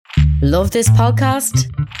Love this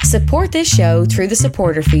podcast? Support this show through the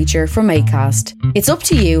supporter feature from Acast. It's up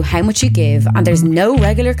to you how much you give and there's no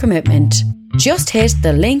regular commitment. Just hit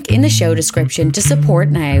the link in the show description to support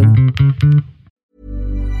now.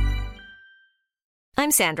 I'm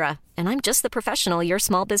Sandra, and I'm just the professional your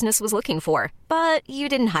small business was looking for. But you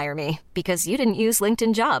didn't hire me because you didn't use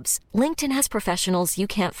LinkedIn Jobs. LinkedIn has professionals you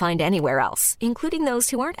can't find anywhere else, including those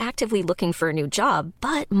who aren't actively looking for a new job,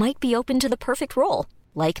 but might be open to the perfect role,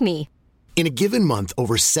 like me. In a given month,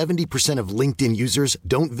 over 70% of LinkedIn users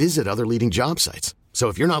don't visit other leading job sites. So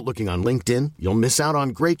if you're not looking on LinkedIn, you'll miss out on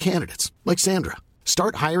great candidates like Sandra.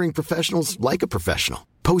 Start hiring professionals like a professional.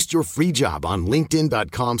 Post your free job on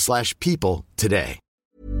linkedin.com/people today.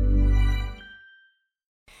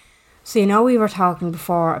 So you know we were talking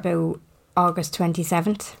before about August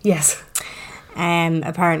 27th? Yes.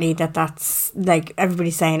 Apparently that's like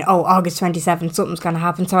everybody's saying, oh, August 27th, something's going to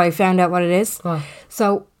happen. So I found out what it is. Oh.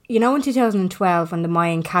 So, you know, in 2012 when the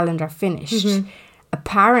Mayan calendar finished,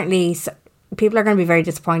 apparently people are going to be very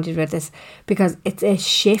disappointed with this because it's a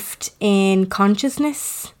shift in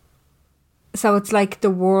consciousness. So it's like the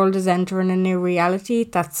world is entering a new reality.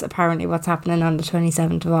 That's apparently what's happening on the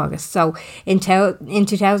 27th of August. So in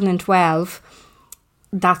 2012,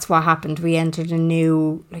 that's what happened. We entered a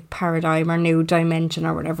new paradigm or new dimension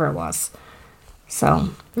or whatever it was. So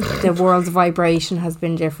the world's vibration has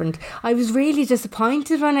been different. I was really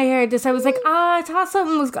disappointed when I heard this. I was like, I thought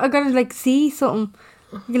something was... I got to see something.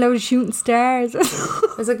 Like a load of shooting stars. I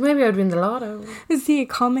was like, maybe I'd win the lotto. I see it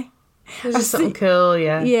coming. It's just something cool,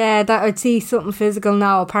 yeah. Yeah, that I'd see something physical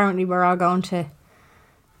now. Apparently we're all going to...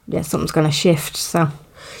 Yeah, something's going to shift, so...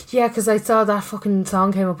 Yeah, because I saw that fucking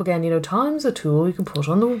song came up again, you know, time's a tool you can put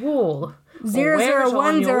on the wall.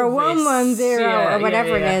 00101110 or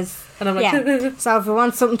whatever it is. And I'm like... So if you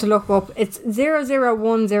want something to look up, it's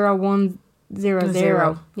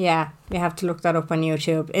 00101000. Yeah, you have to look that up on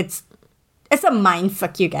YouTube. It's a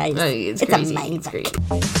mindfuck, you guys. Oh, it's crazy. A mindfuck.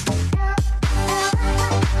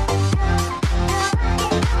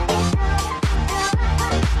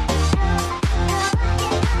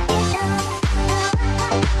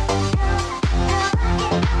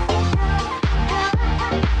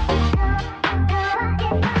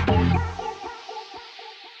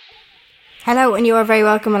 Hello, and you are very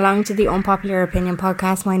welcome along to the Unpopular Opinion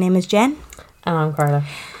podcast. My name is Jen. And I'm Carla.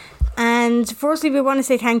 And firstly, we want to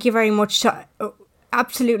say thank you very much to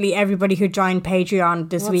absolutely everybody who joined Patreon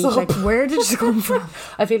this week. Up? Like, where did it come from?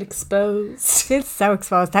 I feel exposed. I feel so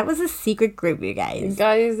exposed. That was a secret group, you guys.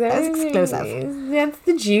 Guys, that's exclusive. That's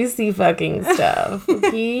the juicy fucking stuff.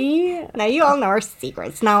 Okay? Now, you all know our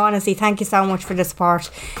secrets. Now, honestly, thank you so much for the support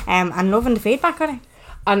and loving the feedback on it.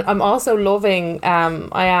 And I'm also loving,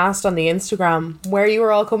 I asked on the Instagram where you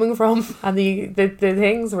were all coming from, and the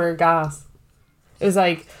things were gas. It was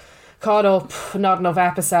like, caught up, not enough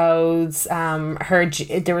episodes, heard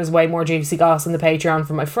there was way more juicy goss on the Patreon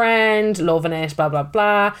from my friend, loving it, blah, blah,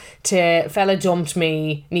 blah, to fella dumped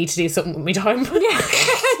me, need to do something with me time.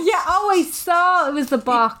 Yeah, I saw, it was the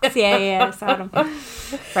box, yeah, I saw them.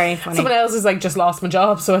 Very funny. Someone else is like, just lost my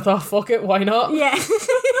job, so I thought, fuck it, why not? Yeah.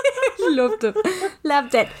 Loved it.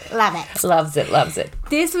 Love it. Loves it.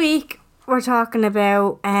 This week we're talking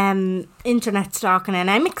about internet stalking,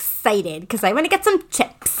 and I'm excited because I want to get some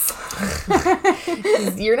tips.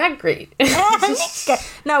 You're not great.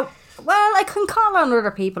 No, well, I can call on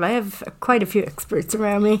other people. I have quite a few experts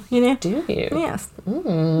around me, you know. Do you? Yes.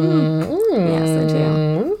 Yes, I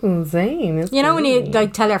do. Insane. You know when you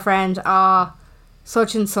tell your friend,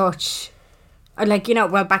 such and such, or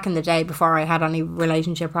well, back in the day before I had any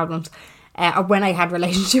relationship problems, or when I had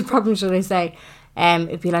relationship problems, should I say,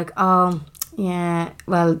 it'd be like, oh yeah,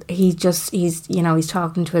 well he's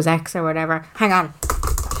talking to his ex or whatever. Hang on,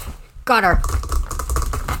 got her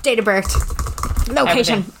date of birth,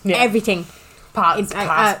 location, everything.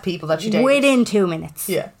 Past people that you dated within 2 minutes.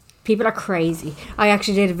 Yeah. People are crazy. I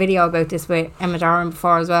actually did a video about this with Emma Darren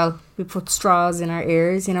before as well. We put straws in our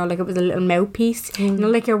ears, like it was a little mouthpiece.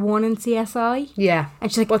 Like your one in CSI. Yeah.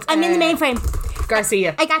 And she's like, I'm in the mainframe.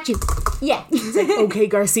 Garcia. I got you. Yeah. It's like, okay,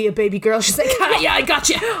 Garcia, baby girl. She's like, yeah, I got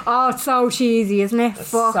you. Oh, it's so cheesy, isn't it?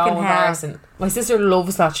 Fucking so embarrassing. My sister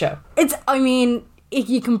loves that show.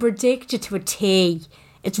 You can predict it to a T.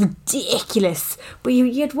 It's ridiculous. But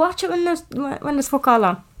you'd watch it when there's fuck all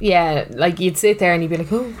on. Yeah, like you'd sit there and you'd be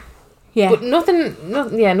like, oh. Yeah. But nothing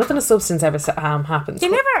of substance ever happens. They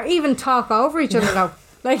never even talk over each other though.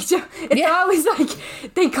 It's always like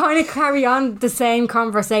they kind of carry on the same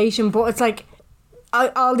conversation, but it's like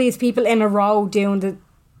all these people in a row doing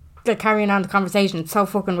they're carrying on the conversation. It's so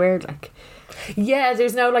fucking weird, like. Yeah,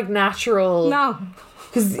 there's no natural. No.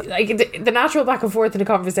 Because like the natural back and forth in a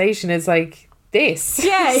conversation is like this.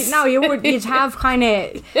 Yeah, no, you'd have kind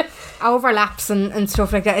of overlaps and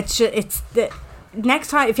stuff like that. It's the next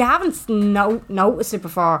time, if you haven't noticed it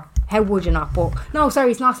before, how would you not? But no,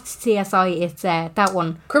 sorry, it's not CSI. It's that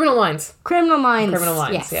one. Criminal Minds. Criminal Minds.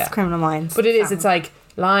 Yes, yeah. Criminal Minds. But it is. It's like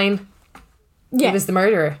line. Yeah. He was the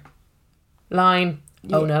murderer. Line.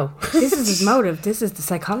 Yeah. Oh no. This is his motive. This is the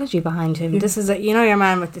psychology behind him. This is your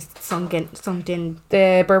man with the sunk in.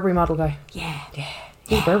 The Burberry model guy. Yeah.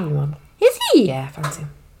 He's a Burberry model. Is he? Yeah, fancy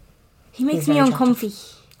him. He makes He's me very uncomfy.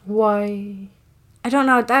 Why? I don't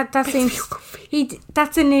know. That seems.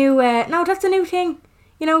 That's a new. No, that's a new thing.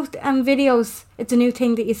 Videos. It's a new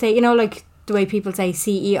thing that you say. Like the way people say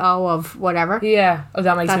CEO of whatever. Yeah. Oh,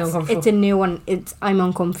 that makes me uncomfortable. It's a new one. I'm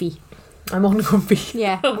uncomfy. I'm uncomfy.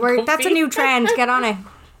 Yeah, that's a new trend. Get on it.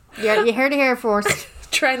 Yeah, you heard it here first.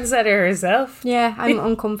 Trendsetter herself. Yeah, I'm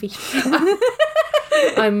uncomfy.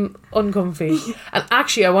 I'm uncomfy. And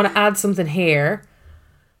actually, I want to add something here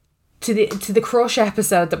to the crush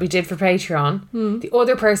episode that we did for Patreon. The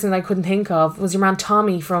other person I couldn't think of was your man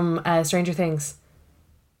Tommy from Stranger Things.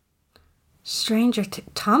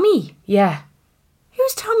 Tommy? Yeah.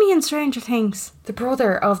 Who's Tommy in Stranger Things? The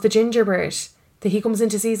brother of the gingerbread that he comes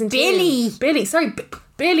into season 2. Billy. Sorry,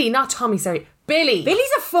 Billy, not Tommy, sorry. Billy. Billy's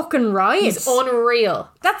a fucking riot. He's unreal.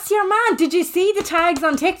 That's your man. Did you see the tags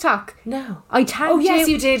on TikTok? No. I tagged you. Oh, yes,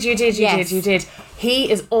 you did. Yes. You did. He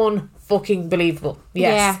is unfucking believable.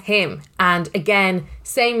 Yes, Yeah. him. And again,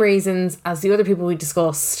 same reasons as the other people we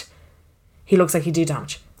discussed. He looks like he'd do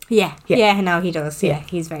damage. Yeah. No, he does. Yeah,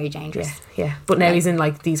 he's very dangerous. Yeah. But now he's in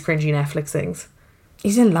like these cringy Netflix things.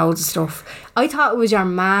 He's in loads of stuff. I thought it was your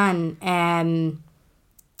man.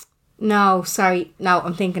 No, sorry. No,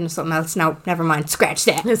 I'm thinking of something else. No, never mind. Scratch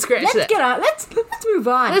that. Let's get on. Let's move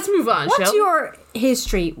on. Let's move on, What's shall we? your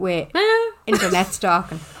history with internet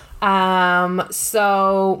stalking?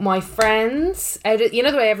 So my friends, you know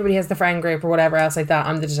the way everybody has the friend group or whatever else like that.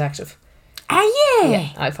 I'm the detective. Are you? Yeah,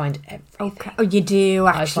 I find everything. Okay. Oh, you do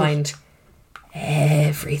actually. I find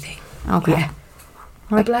everything. Okay. Yeah.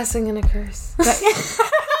 A blessing and a curse.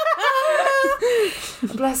 A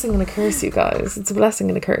blessing and a curse, you guys. It's a blessing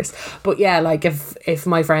and a curse. But yeah, like if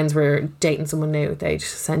my friends were dating someone new, they'd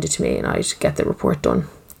send it to me and I'd get the report done.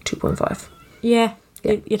 2.5. Yeah.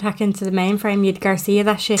 You'd hack into the mainframe. You'd Garcia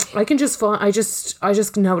that shit. I can just find. I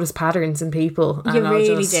just notice patterns in people. And You I'll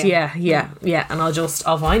really just, do. Yeah. And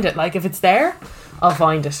I'll find it. Like if it's there, I'll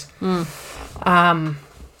find it.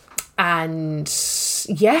 And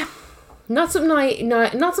yeah, not something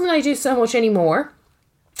I do so much anymore,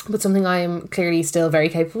 but something I am clearly still very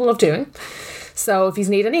capable of doing. So if you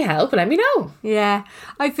need any help, let me know. Yeah.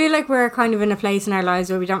 I feel like we're kind of in a place in our lives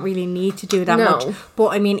where we don't really need to do that much. But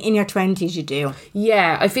I mean, in your 20s you do.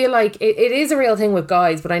 Yeah, I feel like it is a real thing with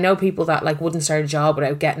guys, but I know people that like wouldn't start a job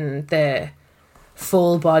without getting the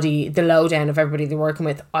full body, the lowdown of everybody they're working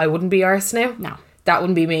with. I wouldn't be arsed now. No. That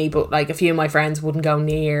wouldn't be me, but like a few of my friends wouldn't go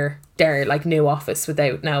near their like new office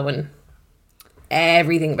without knowing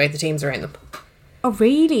everything about the teams around them. Oh,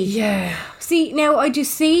 really? Yeah. See, now I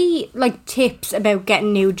just see like tips about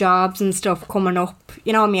getting new jobs and stuff coming up,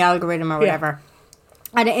 on my algorithm or whatever.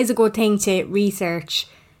 And it is a good thing to research,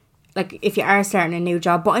 like if you are starting a new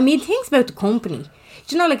job. But I mean, things about the company.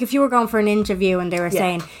 Do you know, like if you were going for an interview and they were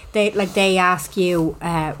saying, they ask you,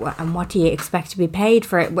 and what do you expect to be paid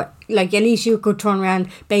for it? Like at least you could turn around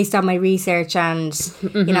based on my research and,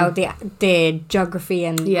 the geography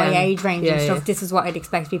and my age range and stuff. This is what I'd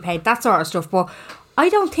expect to be paid, that sort of stuff. But I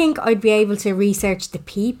don't think I'd be able to research the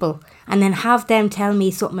people and then have them tell me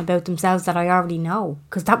something about themselves that I already know,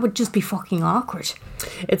 because that would just be fucking awkward.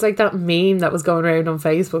 It's like that meme that was going around on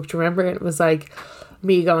Facebook. Do you remember? It was like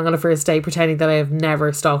me going on a first date pretending that I have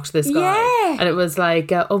never stalked this guy. Yeah. And it was like,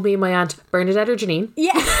 me and my aunt Bernadette or Janine.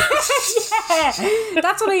 Yeah. Yeah.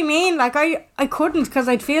 That's what I mean. Like, I couldn't, because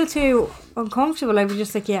I'd feel too uncomfortable. I'd be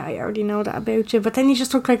just like, yeah, I already know that about you. But then you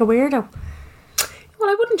just look like a weirdo. Well,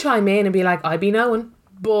 I wouldn't chime in and be like, I be knowing.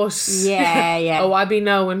 But yeah. Oh, I be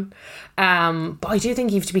knowing. But I do think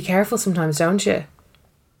you have to be careful sometimes, don't you?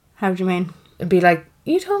 How do you mean? And be like,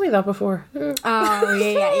 you told me that before. Oh,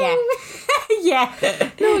 yeah. Yeah.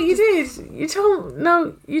 No, you did. You told...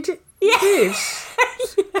 No, you did. You did.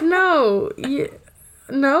 No.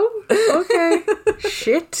 No? Okay.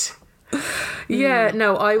 Shit. Yeah,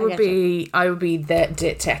 no, I would be the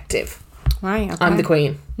detective. Right, okay. I'm the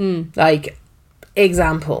queen. Like,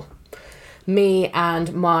 example. Me and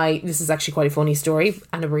this is actually quite a funny story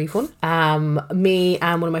and a brief one. Me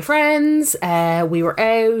and one of my friends, we were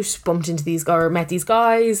out, bumped into met these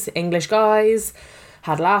guys, English guys.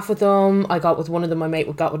 had a laugh with them. I got with one of them, my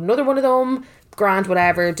mate got with another one of them. Grand,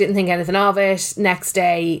 whatever, didn't think anything of it. Next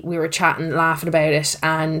day, we were chatting, laughing about it,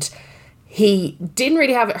 and he didn't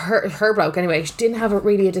really have it, her bloke anyway, she didn't have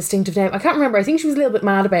really a distinctive name. I can't remember, I think she was a little bit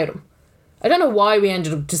mad about him. I don't know why we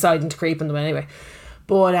ended up deciding to creep on them anyway.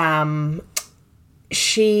 But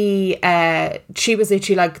she was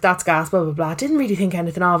literally like, that's gas, blah, blah, blah. Didn't really think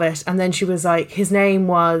anything of it. And then she was like, his name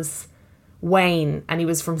was Wayne, and he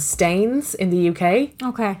was from Staines in the UK.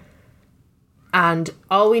 Okay. And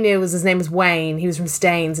all we knew was his name was Wayne, he was from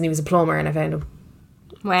Staines, and he was a plumber, and I found him.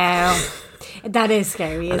 Wow. That is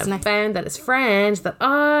scary, and isn't I it? found that his friend that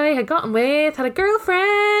I had gotten with had a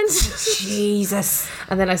girlfriend. Jesus.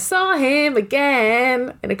 And then I saw him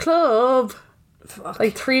again in a club,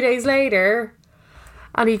 like 3 days later.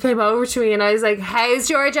 And he came over to me and I was like, how's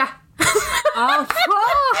Georgia? Oh,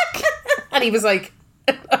 fuck. And he was like,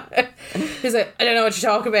 I don't know what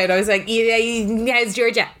you're talking about. I was like, yeah, how's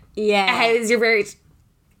Georgia? Yeah. How's your bird?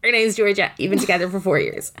 Her name's Georgia. You've been together for 4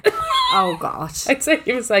 years. Oh, God. I'd say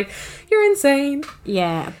he was like, you're insane.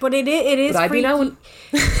 Yeah, but it is But I'd be freaky. knowing.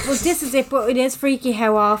 Well, this is it, but it is freaky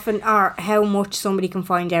how often or how much somebody can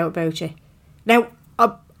find out about you. Now,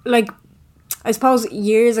 I suppose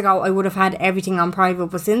years ago I would have had everything on private,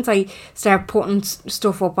 but since I started putting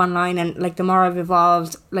stuff up online and like the more I've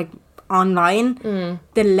evolved like online,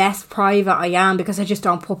 the less private I am because I just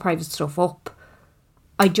don't put private stuff up.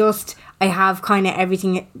 I have kind of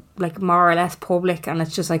everything like more or less public, and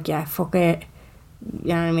it's just like, yeah, fuck it. You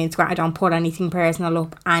know what I mean? It's great. I don't put anything personal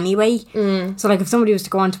up anyway. So like if somebody was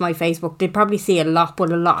to go onto my Facebook, they'd probably see a lot,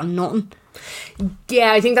 but a lot of nothing.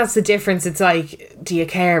 Yeah, I think that's the difference. It's like, do you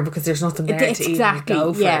care? Because there's nothing there It's to exactly, even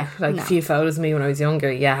go for. yeah, Like no. a few photos of me when I was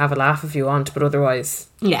younger. Yeah, have a laugh if you want, but otherwise,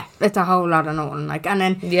 Yeah, it's a whole lot of nothing. Like, and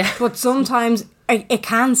then Yeah. but sometimes it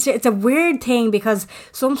can. It's a weird thing because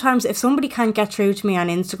sometimes if somebody can't get through to me on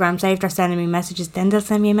Instagram, say if they're sending me messages, then they'll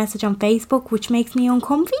send me a message on Facebook, which makes me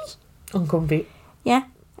uncomfy. uncomfy. Yeah,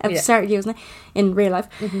 I've Yeah. started using it in real life.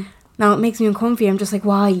 Now it makes me uncomfy. I'm just like,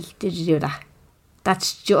 why did you do that?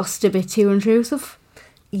 That's just a bit too intrusive.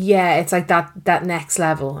 Yeah, it's like that next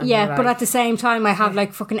level. And Yeah, you're but like, at the same time, I have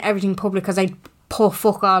like fucking everything public because I put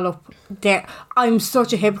fuck all up there. I'm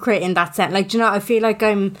such a hypocrite in that sense. Like, do you know, I feel like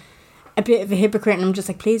I'm a bit of a hypocrite, and I'm just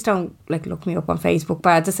like, please don't like look me up on Facebook.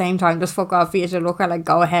 But at the same time, just fuck off for you to look at. Like,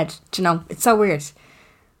 go ahead. Do you know, it's so weird.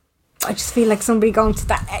 I just feel like somebody going to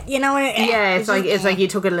that, you know. yeah, it's like you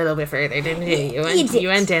took it a little bit further, didn't you? You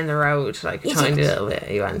went down the road like trying to a little bit.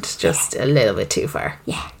 You went just a little bit too far.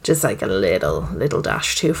 Yeah. Just like a little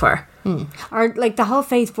dash too far. Or like the whole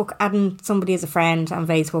Facebook adding somebody as a friend on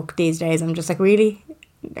Facebook these days. I'm just like, really?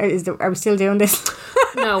 Are we still doing this?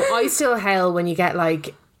 No, I still hell when you get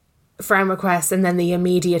like friend requests and then the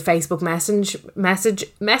immediate Facebook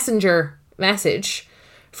messenger message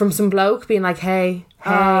from some bloke being like, hey,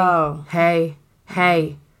 Oh. hey,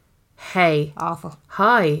 Awful.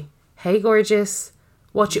 hi, hey gorgeous,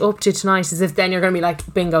 what you up to tonight? As if then you're going to be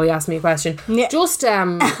like, bingo, he asked me a question. Yeah. Just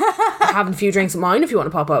having a few drinks of mine if you want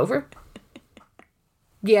to pop over.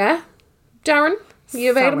 Yeah, Darren, you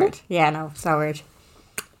available? So weird. Yeah, no, so weird.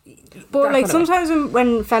 But That like kinda sometimes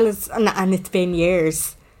when fellas, and it's been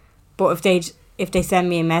years, but if they send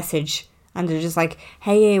me a message and they're just like,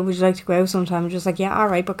 hey, would you like to go out sometime? I'm just like, yeah,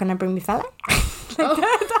 alright, but can I bring me fella?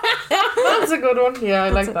 That's a good one. Yeah, I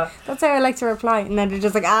like that. That's how I like to reply. And then they're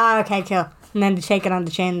just like, okay, cool. And then they shake it on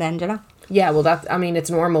the chin then, do you know? Yeah, well, it's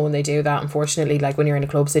normal when they do that, unfortunately, like when you're in a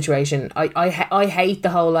club situation. I hate the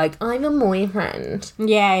whole, like, I'm a boyfriend.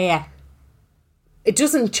 Yeah. It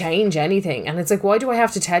doesn't change anything. And it's like, why do I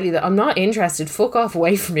have to tell you that? I'm not interested. Fuck off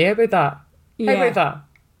away from me. How about that? Yeah. How about that?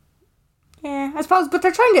 Yeah, I suppose, but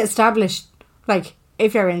they're trying to establish, like,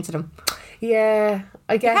 if you're into them. Yeah,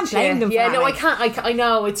 I get can't blame them for Yeah, that, no, like. I can't. I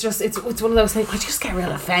know, it's just, it's one of those things. I just get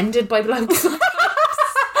real offended by blokes.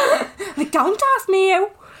 Like, don't ask me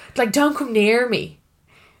out. Like, don't come near me.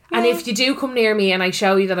 And if you do come near me and I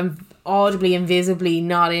show you that I'm audibly and visibly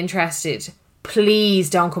not interested, please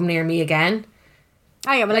don't come near me again.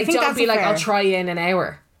 Oh yeah, but Like, I think don't that's be like, fair. I'll try you in an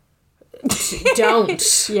hour.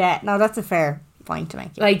 Don't. Yeah, no, that's a fair point to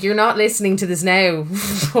make. Like, you're not listening to this now.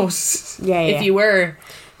 But Yeah. if you were,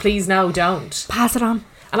 please no, don't. Pass it on.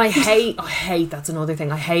 And I hate, that's another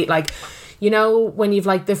thing. I hate, like, you know, when you've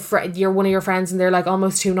like you're one of your friends and they're like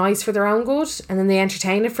almost too nice for their own good, and then they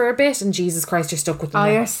entertain it for a bit, and Jesus Christ, you're stuck with them. Oh,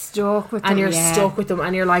 now. you're stuck with them. And you're yeah. stuck with them,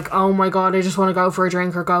 and you're like, oh my God, I just want to go for a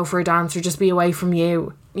drink or go for a dance or just be away from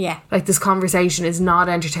you. Yeah. Like, this conversation is not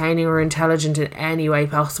entertaining or intelligent in any way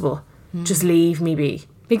possible. Just leave me be.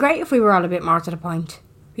 Be great if we were all a bit more to the point.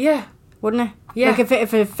 Yeah. wouldn't it? Yeah. Like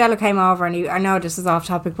if a fella came over and I know this is off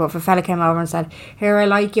topic, but if a fella came over and said, "Here, I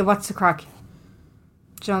like you, what's the crack?"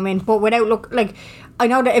 Do you know what I mean? But without I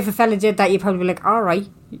know that if a fella did that, you'd probably be like, all right,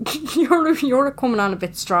 you're coming on a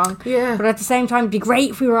bit strong. Yeah. But at the same time, it'd be great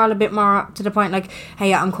if we were all a bit more to the point, like,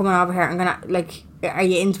 hey, I'm coming over here, I'm gonna, like, are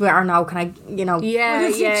you into it or no? Can I, Yeah,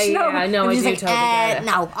 know, I know, I do like, totally get it.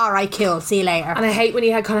 no, all right, cool, see you later. And I hate when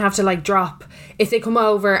you kind of have to like drop, if they come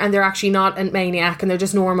over and they're actually not a maniac and they're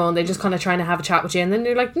just normal and they're just kind of trying to have a chat with you, and then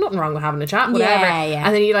you're like, nothing wrong with having a chat, whatever. Yeah.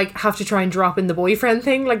 And then you like have to try and drop in the boyfriend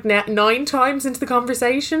thing like 9 times into the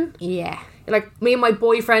conversation. Yeah. Like, me and my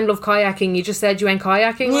boyfriend love kayaking. You just said you went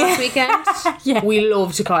kayaking last weekend. Yeah. We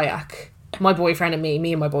love to kayak. My boyfriend and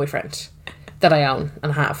me and my boyfriend that I own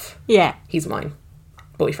and have. Yeah. He's mine.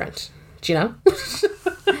 Boyfriend. Do you know?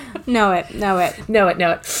 Know it. Know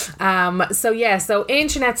it. So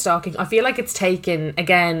internet stalking, I feel like it's taken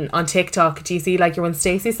again on TikTok. Do you see like your one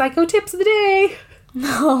Stacey Psycho Tips of the Day?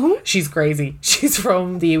 No. She's crazy. She's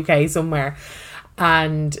from the UK somewhere,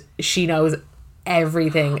 and she knows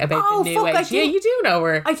everything about the new age. Yeah, you do know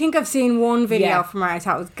her. I think I've seen one video Yeah. from her. I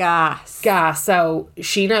thought it was gas. So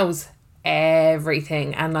she knows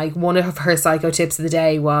everything, and like one of her psycho tips of the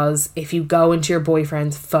day was, if you go into your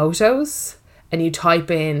boyfriend's photos and you type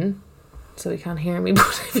in, so he can't hear me,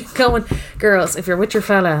 but if you're going, girls, if you're with your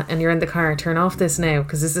fella and you're in the car, turn off this now,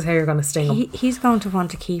 because this is how you're going to sting him. He's going to want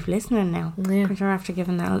to keep listening now. Yeah. Because you're after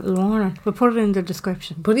giving that little warning. We'll put it in the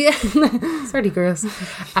description. But yeah, sorry girls.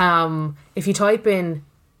 If you type in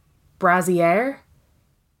brassiere,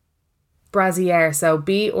 so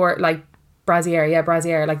B or like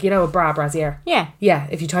brassiere, like, you know, a brassiere. Yeah. Yeah,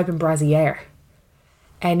 if you type in brassiere,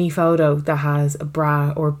 any photo that has a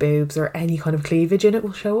bra or boobs or any kind of cleavage in it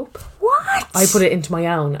will show up. What? I put it into my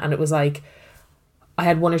own, and it was like, I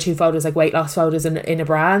had 1 or 2 photos, like weight loss photos in a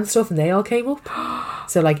bra and stuff, and they all came up.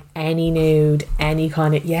 So like any nude, any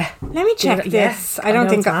kind of, yeah. Let me check this. I don't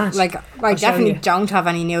think I definitely don't have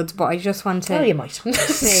any nudes, but I just want to. Oh, you might.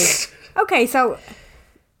 See. Okay, so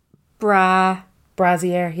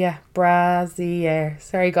brassiere, yeah, brassiere.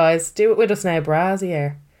 Sorry guys, do it with us now,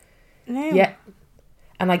 brassiere. No. Yeah.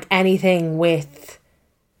 And like anything with,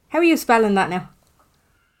 How are you spelling that now?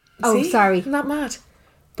 Oh, sorry. Isn't that mad?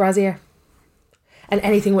 Brassiere. And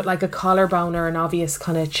anything with like a collarbone or an obvious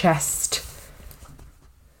kind of chest.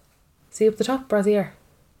 See up the top, brassiere.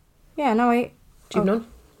 Yeah, no, wait. Do you have none?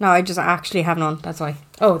 No, I just actually have none. That's why.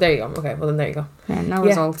 Oh, there you go. Okay, well then there you go. Yeah, no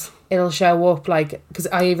results. It'll show up like, because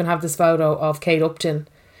I even have this photo of Kate Upton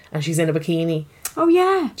and she's in a bikini. Oh,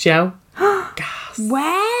 yeah. Do you know? Gas.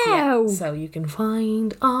 Wow. Yeah, so you can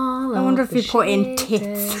find all I wonder if the you put in shit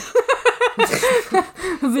tits.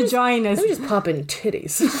 Vaginas. Let me just pop in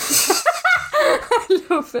titties. I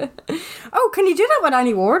love it. Oh, can you do that with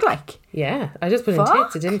any word, like? Yeah, I just put in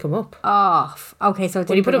tits. It didn't come up. Oh, okay, so it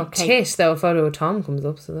When you didn't put bring up Kate. tit, though, a photo of Tom comes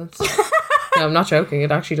up, so that's... No, I'm not joking,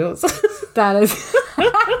 it actually does. That is...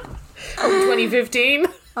 2015.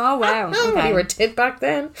 Oh, wow. When Okay. you were tit back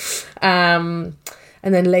then.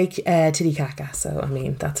 And then Lake Titicaca, so I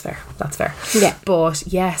mean, that's fair. Yeah. But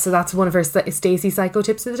yeah, so that's one of her Stacey Psycho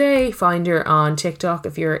Tips of the Day. Find her on TikTok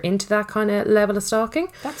if you're into that kind of level of stalking.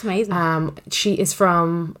 That's amazing. She is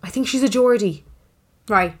from, I think she's a Geordie.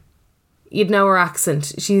 Right. You'd know her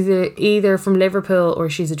accent. She's either from Liverpool or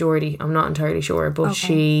she's a Geordie. I'm not entirely sure, but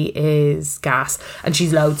she is gas, and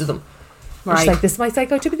she's loads of them. Right. She's like, this is my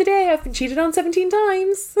psycho tip of the day. I've been cheated on 17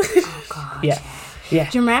 times. Oh, God. Yeah.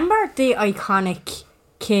 Do you remember the iconic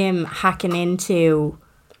Kim hacking into...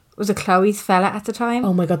 Was it Chloe's fella at the time?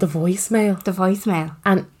 Oh my God, the voicemail. The voicemail.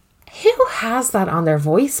 And who has that on their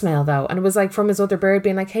voicemail though? And it was like from his other bird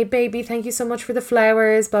being like, hey baby, thank you so much for the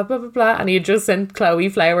flowers, blah blah blah blah, and he had just sent Chloe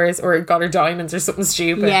flowers or got her diamonds or something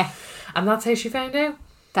stupid. Yeah. And that's how she found out.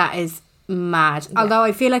 That is mad. Although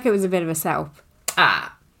I feel like it was a bit of a setup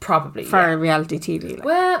Probably for reality TV. Like.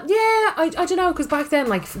 Well, yeah, I don't know, because back then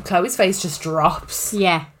like Chloe's face just drops.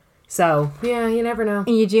 Yeah. So yeah, you never know.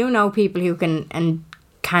 And you do know people who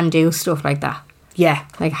can do stuff like that. Yeah.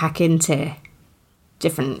 Like hack into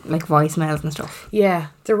different like voicemails and stuff. Yeah,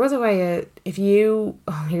 there was a way if you...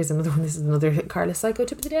 Oh, here's another one. This is another Carla Psycho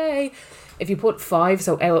tip of the day. If you put 5,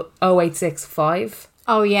 so 0865...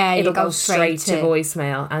 Oh yeah, it'll you go go straight to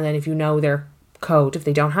voicemail. And then if you know their code, if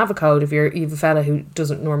they don't have a code, if you have a fella who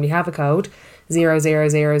doesn't normally have a code,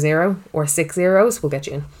 0000 or 6 zeros will get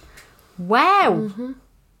you in. Wow. Mm-hmm.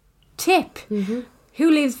 Tip. Mm-hmm. Who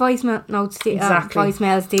leaves voicemail notes?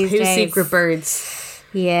 Voicemails these Who's days? secret birds?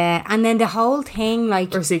 Yeah, and then the whole thing,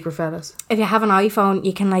 like, Or secret fellas. if you have an iPhone,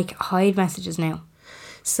 you can like hide messages now.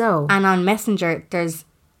 So And on Messenger, there's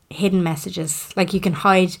hidden messages. Like you can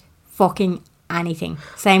hide fucking anything.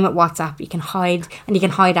 Same with WhatsApp. You can hide, and you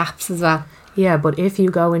can hide apps as well. Yeah, but if you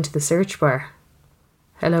go into the search bar,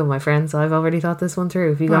 hello, my friends, I've already thought this one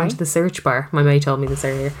through. If you go into the search bar, my mate told me this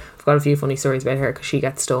earlier. I've got a few funny stories about her because she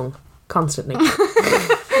gets stung constantly.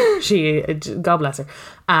 God bless her.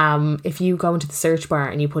 If you go into the search bar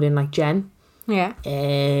and you put in like Jen,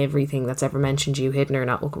 everything that's ever mentioned you, hidden or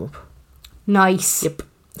not, will come up. Nice. Yep.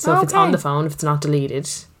 So if it's on the phone, if it's not deleted,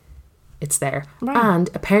 it's there. Right. And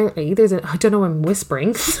apparently there's I don't know, I'm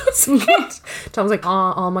whispering. Tom's like,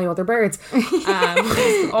 all my other birds.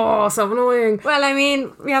 So annoying. Well, I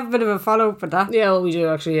mean, we have a bit of a follow-up with that. Yeah, well, we do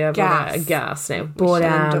actually. Yeah, gas now.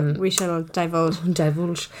 But we shall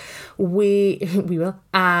divulge. We will.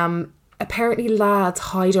 Apparently lads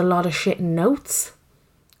hide a lot of shit in notes.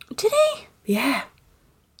 Do they? Yeah.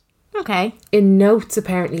 Okay. In notes,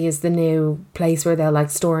 apparently, is the new place where they'll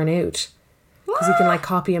like store a nude. Because you can like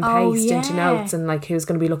copy and paste into notes, and like who's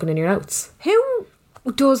going to be looking in your notes. Who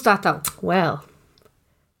does that though? Well,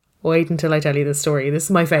 wait until I tell you this story. This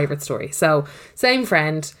is my favourite story. So, same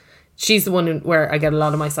friend. She's the one where I get a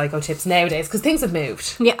lot of my psycho tips nowadays because things have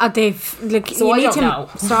moved. Yeah, they've. Look, so I don't know.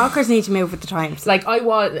 Stalkers need to move with the times. Like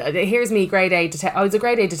here's me, grade A detective. I was a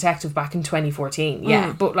grade A detective back in 2014.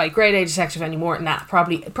 Yeah, but like grade A detective anymore than that.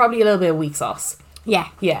 Probably a little bit of weak sauce. Yeah.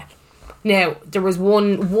 Now, there was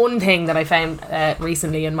one thing that I found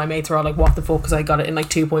recently, and my mates were all like, what the fuck, because I got it in like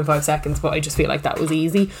 2.5 seconds, but I just feel like that was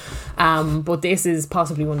easy. But this is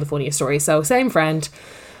possibly one of the funniest stories. So, same friend.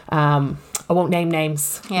 I won't name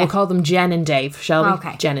names. Yeah. We'll call them Jen and Dave, shall we?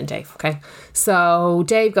 Okay. Jen and Dave, okay. So,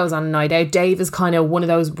 Dave goes on a night out. Dave is kind of one of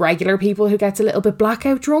those regular people who gets a little bit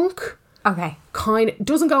blackout drunk. Okay. Kind of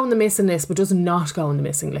doesn't go on the missing list, but does not go on the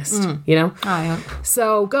missing list. You know. Oh yeah.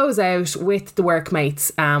 So goes out with the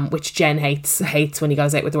workmates, which Jen hates when he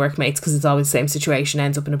goes out with the workmates because it's always the same situation.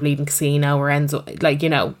 Ends up in a bleeding casino or ends up like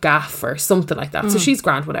gaff or something like that. So she's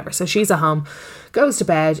grand, whatever. So she's at home, goes to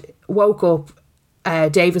bed, woke up.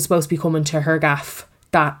 Dave was supposed to be coming to her gaff.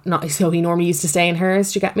 So he normally used to stay in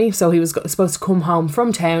hers. Do you get me? So he was supposed to come home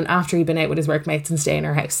from town after he'd been out with his workmates and stay in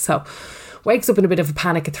her house. So. Wakes up in a bit of a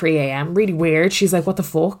panic at 3 a.m. Really weird. She's like, what the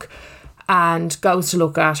fuck? And goes to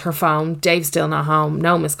look at her phone. Dave's still not home.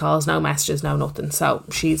 No missed calls, no messages, no nothing. So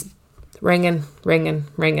she's ringing,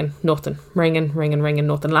 nothing. Ringing,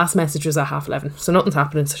 nothing. Last message was at 11:30. So nothing's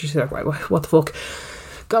happening. So she's like, right, what the fuck?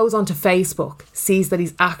 Goes onto Facebook. Sees that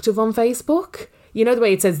he's active on Facebook. You know the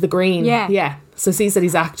way it says the green? Yeah. So sees that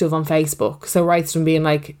he's active on Facebook. So writes to him being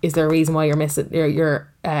like, is there a reason why you're missing,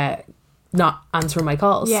 you're not answering my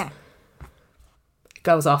calls? Yeah.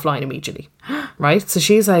 Goes offline immediately, right? So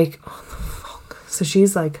she's like, oh, the fuck. So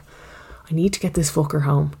she's like, I need to get this fucker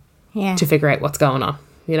home to figure out what's going on.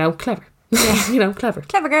 Clever. Yeah. Clever.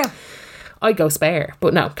 Clever girl. I'd go spare,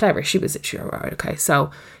 but no, clever. She was right, okay. So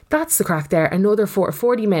that's the crack there. Another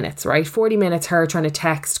 40 minutes, right? 40 minutes her trying to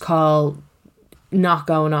text, call, not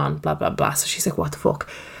going on, blah, blah, blah. So she's like, what the fuck?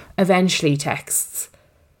 Eventually texts.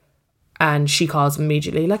 And she calls him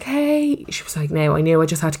immediately, like, hey. She was like, no, I knew, I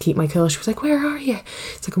just had to keep my cool. She was like, where are you?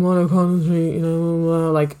 It's like, I'm on a call street,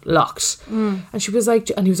 like, locked. And she was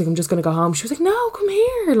like, and he was like, I'm just going to go home. She was like, no, come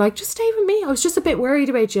here. Like, just stay with me. I was just a bit worried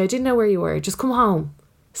about you. I didn't know where you were. Just come home.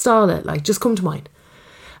 Stall it. Like, just come to mine.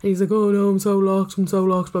 And he's like, oh, no, I'm so locked, blah,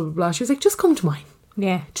 blah, blah. She was like, just come to mine.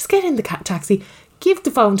 Yeah. Just get in the taxi. Give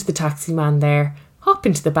the phone to the taxi man there. Hop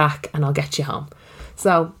into the back and I'll get you home.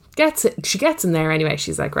 So... She gets in there anyway.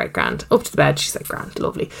 She's like, right, grand. Up to the bed. She's like, grand,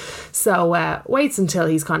 lovely. So waits until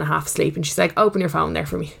he's kind of half asleep and she's like, open your phone there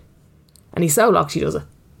for me. And he's so locked he does it.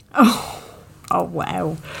 Oh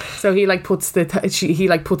wow. So he like puts the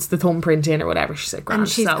thumbprint in or whatever. She's like, grand. And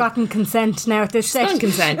she's gotten consent now at this stage. She's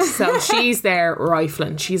gotten consent. So she's there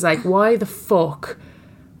rifling. She's like, why the fuck?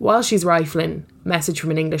 While she's rifling, message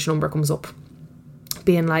from an English number comes up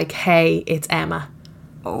being like, hey, it's Emma.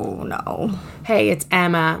 Oh no. Hey, it's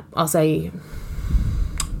Emma. I'll say,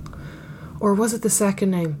 or was it the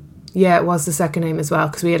second name? Yeah, it was the second name as well,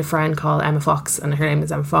 because we had a friend called Emma Fox and her name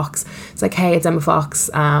is Emma Fox. It's like, hey, it's Emma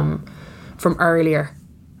Fox from earlier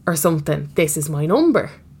or something. This is my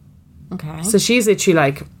number. Okay. So she's literally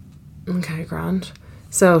like, okay, grand.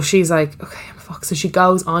 So she's like, okay, Emma Fox. So she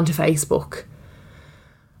goes onto Facebook.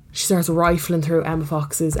 She starts rifling through Emma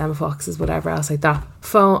Fox's, whatever else like that.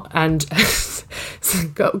 Phone and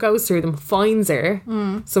goes through them, finds her,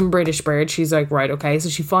 some British bird. She's like, right, okay. So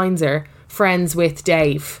she finds her, friends with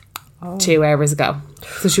Dave 2 hours ago.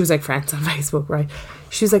 So she was like, friends on Facebook, right?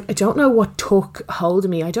 She was like, I don't know what took hold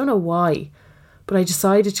of me. I don't know why, but I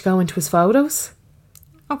decided to go into his photos.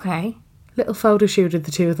 Okay. Little photo shoot of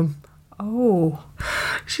the two of them. Oh.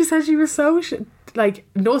 She said she was so, like,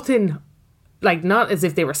 nothing like, not as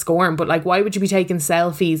if they were scorned, but like, why would you be taking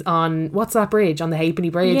selfies on, what's that bridge? On the Halfpenny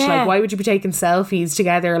Bridge? Yeah. Like, why would you be taking selfies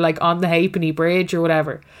together, like, on the Halfpenny Bridge or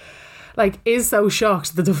whatever? Like, is so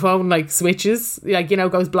shocked that the phone, like, switches, like, you know,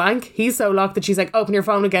 goes blank. He's so locked that she's like, open your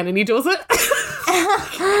phone again, and he does it.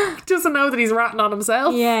 Doesn't know that he's ratting on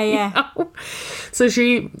himself. Yeah, yeah. You know? So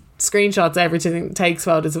she screenshots everything, takes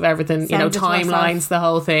photos of everything, you know, Sends it to timelines herself. the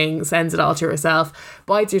whole thing, sends it all to herself,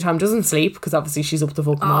 bides her time, doesn't sleep, because obviously she's up the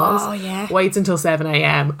fucking walls. Oh, yeah. Waits until 7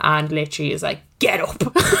 a.m. and literally is like, get up.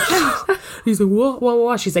 He's like,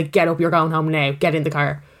 what? She's like, get up, you're going home now, get in the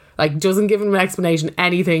car. Like, doesn't give him an explanation,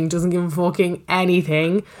 anything, doesn't give him fucking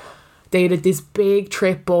anything. They had this big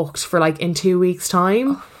trip booked for like in 2 weeks'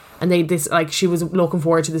 time. And she was looking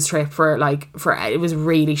forward to this trip for it was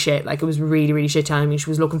really shit. Like, it was really, really shit timing. She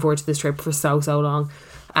was looking forward to this trip for so long.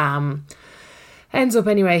 Ends up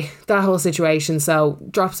anyway, that whole situation. So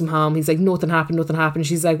drops him home. He's like, nothing happened.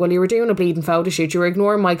 She's like, well, you were doing a bleeding photo shoot. You were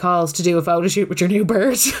ignoring my calls to do a photo shoot with your new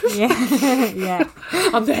bird. Yeah. Yeah.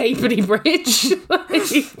 On the Halfpenny Bridge.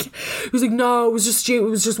 He was like, no, it was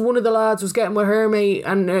just one of the lads was getting with her mate,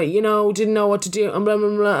 and you know, didn't know what to do, and blah blah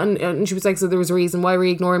blah. And she was like, so there was a reason. Why were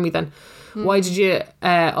you ignoring me then? Why did you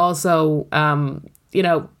also you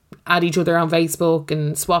know, add each other on Facebook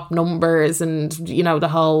and swap numbers and, you know, the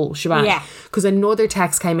whole shebang? Yeah. Because another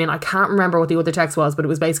text came in. I can't remember what the other text was, but it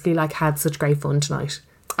was basically like, had such great fun tonight.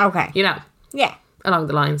 Okay. You know? Yeah. Along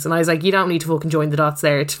the lines. And I was like, you don't need to fucking join the dots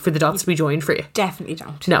there for the dots to be joined for you. Definitely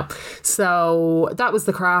don't. No. So that was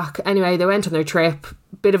the crack. Anyway, they went on their trip.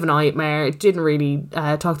 Bit of a nightmare. Didn't really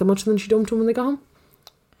talk that much, and then she dumped him when they got home.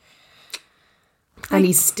 And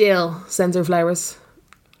he still sends her flowers.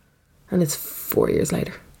 And it's 4 years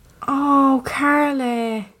later. Oh,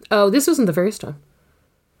 Carla. Oh, this wasn't the first time.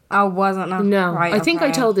 Oh, wasn't no. No. Right, I think I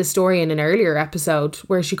okay. told this story in an earlier episode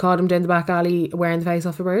where she caught him down the back alley wearing the face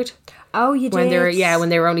off a bird. Oh, you When did? when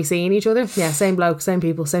they were only seeing each other. Yeah, same bloke, same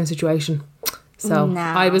people, same situation. So No.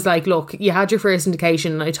 I was like, look, you had your first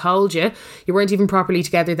indication, and I told you weren't even properly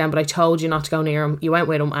together then, but I told you not to go near him. You went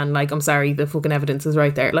with him, and like, I'm sorry, the fucking evidence is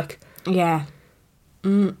right there. Like, Yeah.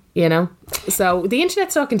 you know. So the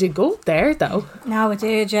internet stalking did go there though. No, it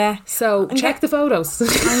did, yeah. So check the photos.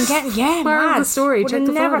 I'm getting, yeah, Moral of mad. the story, Would check have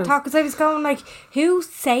the never photos. thought, because I was going like, who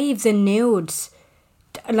saves a nude,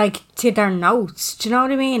 like, to their notes? Do you know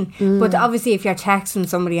what I mean? But obviously, if you're texting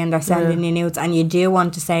somebody and they're sending you nudes and you do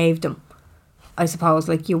want to save them, I suppose,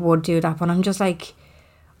 like, you would do that. But I'm just like,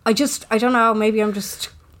 I don't know, maybe I'm just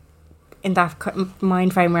in that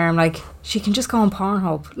mind frame where I'm like, she can just go on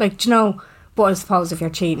Pornhub. Like, do you know? But I suppose if you're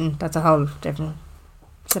cheating, that's a whole different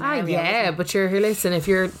scenario. Yeah, but listen, if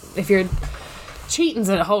you're cheating's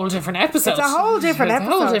a whole different episode. It's a whole different It's a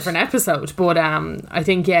whole episode. different episode. But I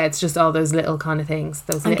think it's just all those little kind of things.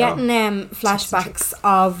 I'm getting flashbacks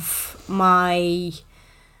of my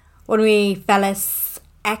one of my fellas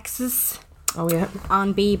exes Oh yeah.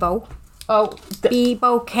 on Bebo. Oh,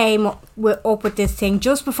 Bebo came up with this thing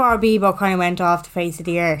just before Bebo kind of went off the face of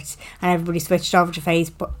the earth and everybody switched over to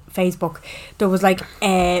Facebook. There was like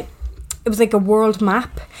it was like a world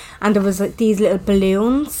map, and there was like these little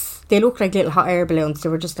balloons. They looked like little hot air balloons. They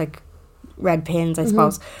were just like red pins, I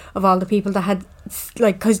suppose, of all the people that had,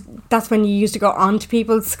 like, because that's when you used to go on to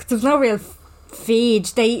people's, cause there's no real feed.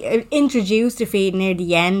 They introduced the feed near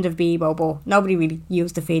the end of Bebo, but nobody really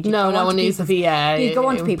used the feed. no one needs the feed. Yeah, You go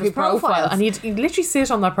onto people's profiles, and you'd literally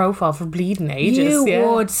sit on that profile for bleeding ages. you yeah.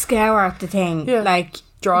 would scour the thing, Yeah. like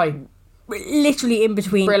Dry. literally in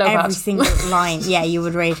between Brillo every pad. single line. Yeah, you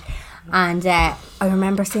would read. And I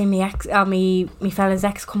remember seeing me fella's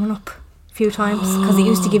ex coming up a few times, because they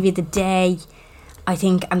used to give you the day, I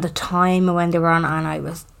think, and the time of when they were on, and I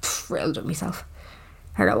was thrilled with myself.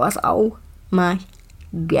 Here it was. Oh my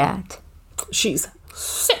God. She's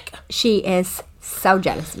sick. She is so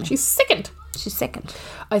jealous of me. She's sickened. She's sickened.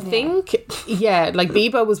 I think, yeah, like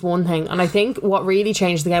Bebo was one thing, and I think what really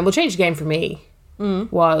changed the game, well, changed the game for me,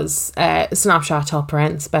 was Snapchat top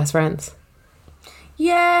friends, best friends.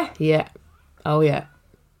 Yeah. Yeah. Oh yeah.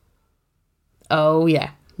 Oh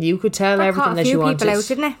yeah. You could tell That everything caught a that few you wanted. people out,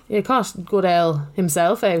 didn't it? It caught Goodell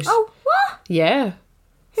himself out. Oh, what? Yeah.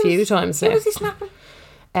 A few times Who now. was he snapping?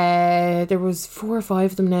 There was 4 or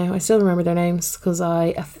 5 of them now. I still remember their names because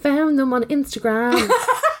I found them on Instagram.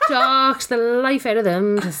 Stalked the life out of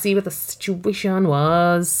them to see what the situation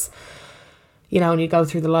was. You know, and you go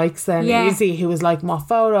through the likes then. Yeah. And you see who was like what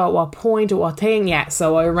photo, at what point, at what thing. Yeah,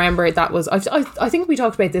 so I remember that was... I think we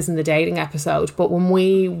talked about this in the dating episode, but when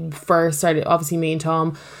we first started, obviously me and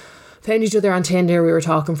Tom found each other on Tinder. We were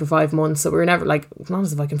talking for 5 months, so we were never like, not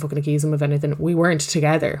as if I can fucking accuse him of anything, we weren't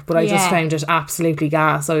together, but I just found it absolutely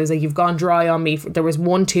gas. I was like, you've gone dry on me. There was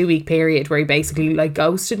 1-2 week period where he basically like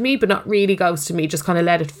ghosted me, but not really ghosted me, just kind of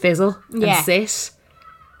let it fizzle and sit.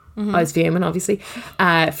 I was fuming, obviously,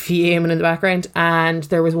 fuming in the background, and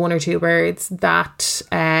there was 1 or 2 birds that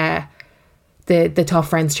the top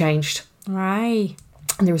friends changed, Right.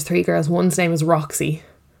 and there was 3 girls. One's name was Roxy.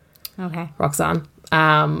 Okay. Roxanne.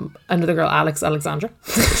 Another girl, Alexandra.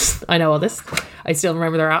 I know all this. I still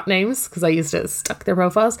remember their app names because I used to stalk their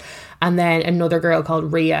profiles. And then another girl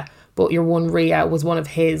called Ria. But your one Ria was one of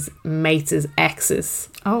his mates' exes.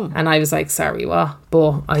 Oh. And I was like, sorry, what?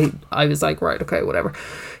 But I was like, right, okay, whatever.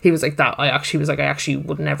 He was like that. I actually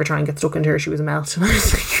would never try and get stuck into her. She was a melt. And I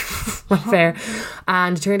was like, not fair.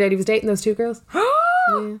 And it turned out he was dating those 2 girls.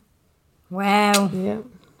 Yeah. Wow. Yeah.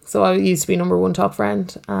 So I used to be number 1 top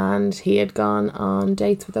friend, and he had gone on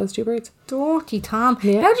dates with those 2 birds. Dirty Tom.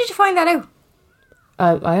 Yeah. How did you find that out?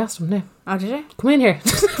 I asked him now. Oh, did you? Come in here.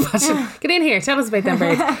 Get in here. Tell us about them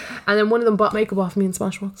birds. And then one of them bought makeup off me in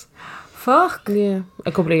Smashbox. Fuck. Yeah.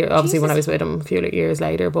 A couple of years, obviously, when I was with him a few years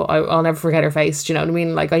later, but I'll never forget her face. Do you know what I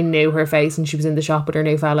mean? Like, I knew her face, and she was in the shop with her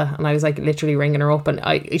new fella, and I was like literally ringing her up, and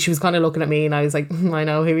she was kind of looking at me, and I was like, I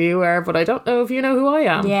know who you are, but I don't know if you know who I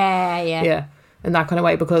am. Yeah. Yeah. In that kind of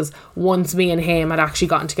way, because once me and him had actually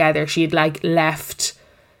gotten together, she had like left,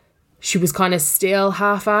 she was kind of still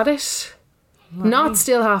half at it. Right. Not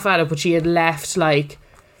still half at it, but she had left like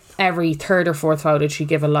every 3rd or 4th photo she'd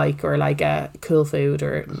give a like, or like a cool food,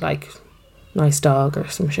 or like nice dog, or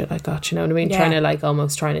some shit like that, you know what I mean? Yeah.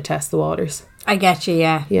 Almost trying to test the waters. I get you,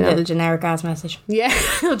 yeah. You know? Little generic ass message. Yeah,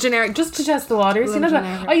 little generic, just to test the waters. You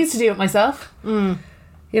know, I used to do it myself. You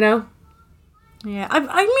know? Yeah, I mean,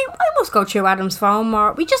 I must go through Adam's phone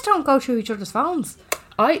more. We just don't go through each other's phones.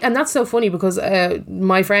 And that's so funny, because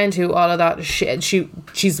my friend who all of that shit,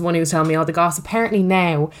 she's the one who was telling me all the gossip. Apparently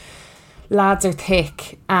now, lads are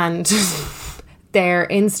thick, and their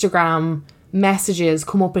Instagram messages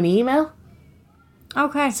come up in email.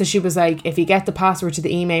 Okay. So she was like, if you get the password to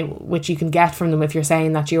the email, which you can get from them if you're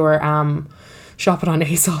saying that you're shopping on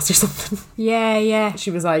ASOS or something. Yeah. She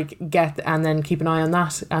was like, and then keep an eye on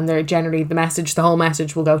that. And they're generally, the whole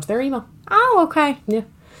message will go to their email. Oh, okay. Yeah.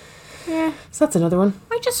 Yeah. So that's another one.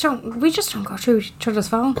 We just don't go through each other's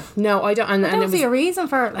phone. No, I don't. And there was a reason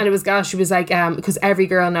for it. And it was gas. She was like, because every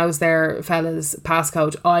girl knows their fella's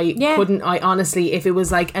passcode. I honestly, if it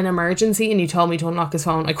was like an emergency and you told me to unlock his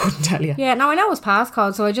phone, I couldn't tell you. Yeah, no, I know his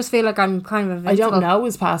passcode, so I just feel like I'm kind of invincible. I don't know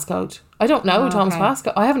his passcode. I don't know Tom's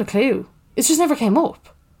passcode. I haven't a clue. It's just never came up.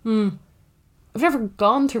 I've never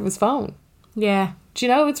gone through his phone. Yeah. Do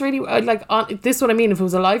you know, it's really this is what I mean. If it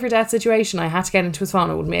was a life or death situation, I had to get into his phone,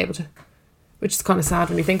 I wouldn't be able to, which is kind of sad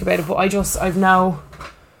when you think about it. But I've no.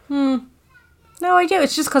 No, I do.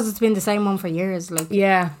 It's just because it's been the same one for years. Like,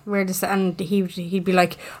 yeah, and he'd be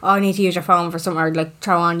like, "Oh, I need to use your phone for something," or like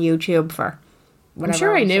throw on YouTube for whatever. I'm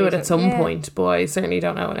sure I knew it at some point, but I certainly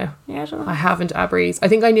don't know it now. Yeah, I don't know. I haven't a breeze. I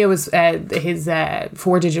think I knew it was his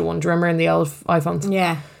 4-digit one. Do you remember in the old iPhones?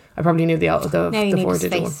 Yeah, I probably knew the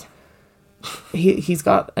 4-digit one. He's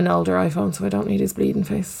got an older iPhone, so I don't need his bleeding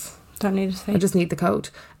face. Don't need his face. I just need the code.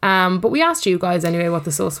 But we asked you guys anyway what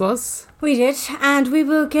the sauce was. We did, and we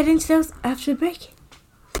will get into those after the break.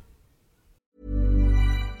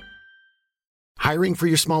 Hiring for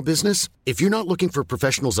your small business? If you're not looking for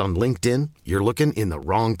professionals on LinkedIn, you're looking in the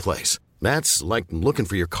wrong place. That's like looking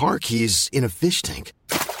for your car keys in a fish tank.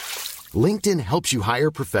 LinkedIn helps you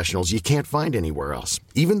hire professionals you can't find anywhere else,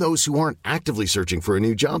 even those who aren't actively searching for a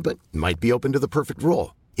new job but might be open to the perfect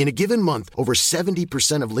role. In a given month, over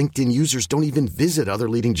 70% of LinkedIn users don't even visit other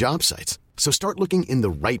leading job sites. So start looking in the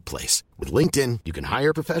right place. With LinkedIn, you can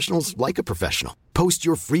hire professionals like a professional. Post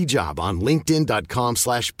your free job on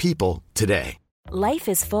linkedin.com/people today. Life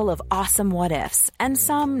is full of awesome what-ifs, and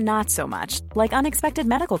some not so much, like unexpected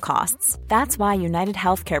medical costs. That's why United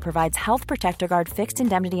Healthcare provides Health Protector Guard fixed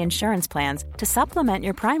indemnity insurance plans to supplement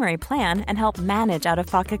your primary plan and help manage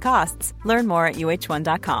out-of-pocket costs. Learn more at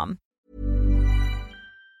uh1.com.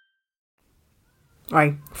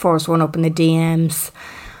 Right, first one up in the DMs.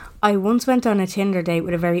 I once went on a Tinder date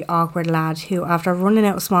with a very awkward lad who, after running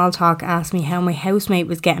out of small talk, asked me how my housemate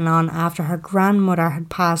was getting on after her grandmother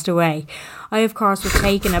had passed away. I, of course, was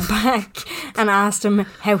taken aback and asked him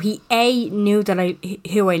how he A, knew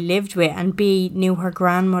who I lived with, and B, knew her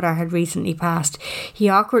grandmother had recently passed. He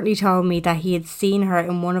awkwardly told me that he had seen her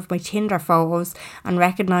in one of my Tinder photos and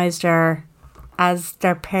recognised her as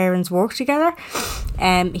their parents worked together.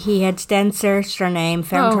 He had then searched her name,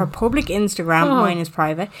 found her public Instagram, mine is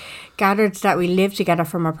private, gathered that we lived together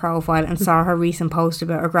from her profile and saw her recent post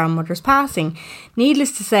about her grandmother's passing.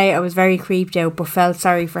 Needless to say, I was very creeped out but felt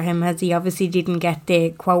sorry for him as he obviously didn't get the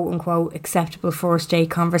quote-unquote acceptable first date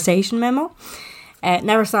conversation memo.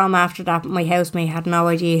 Never saw him after that, but my housemate had no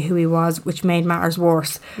idea who he was, which made matters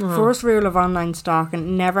worse. First rule of online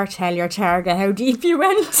stalking, never tell your target how deep you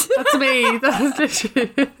went. That's me. That's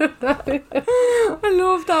literally... I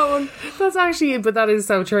love that one. That's actually... But that is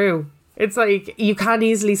so true. It's like, you can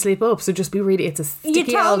easily slip up, so just be really... It's a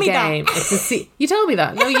sticky old game. You told me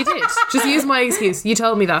that. No, you did. Just use my excuse. You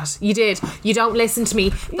told me that. You did. You don't listen to me.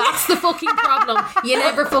 That's the fucking problem. You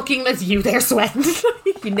never fucking listen. You there sweating.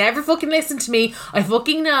 You never fucking listen to me. I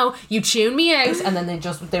fucking know. You tune me out, and then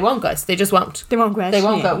they won't, guys. They just won't. They won't question.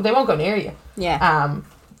 They won't go near you. Yeah.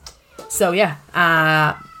 So yeah.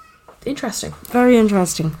 Interesting. Very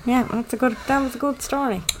interesting. Yeah, that was a good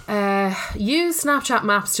story. Use Snapchat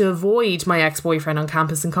maps to avoid my ex-boyfriend on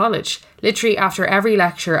campus in college. Literally after every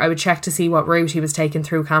lecture I would check to see what route he was taking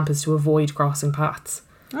through campus to avoid crossing paths.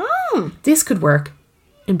 This could work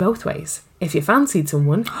in both ways. If you fancied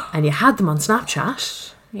someone and you had them on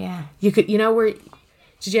Snapchat, you could,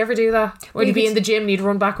 did you ever do that? Or you'd be in the gym and you'd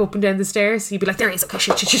run back up and down the stairs, you'd be like, there he is, okay,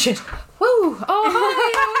 shit. Woo! Oh,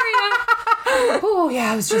 hi, how are you? Oh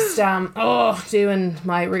yeah, I was just doing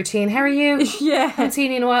my routine. How are you? Yeah. Haven't seen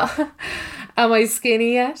you in a while. Am I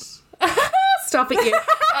skinny yet? Stop it, you.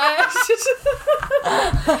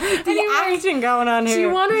 The acting going on here. Do you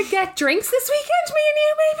want to get drinks this weekend? Me and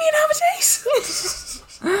you maybe and have a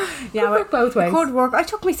date? Yeah, work both ways. Could work. I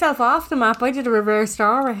took myself off the map. I did a reverse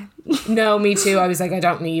story. No, me too. I was like, I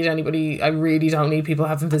don't need anybody. I really don't need people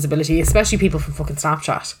having visibility, especially people from fucking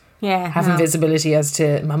Snapchat. Yeah, having visibility as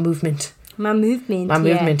to my movement. My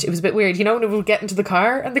movement. It was a bit weird. You know when we would get into the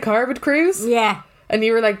car and the car would cruise? Yeah. And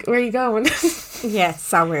you were like, where are you going? Yeah, it's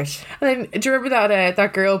so weird. And then, do you remember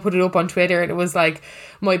that girl put it up on Twitter and it was like,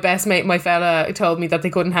 my best mate, my fella, told me that they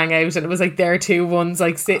couldn't hang out, and it was like their two ones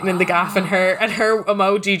like sitting in the gaff, and her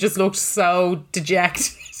emoji just looked so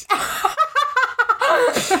dejected. And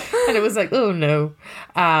it was like, oh no.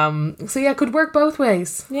 So yeah, could work both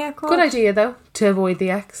ways. Yeah, cool. Good idea though, to avoid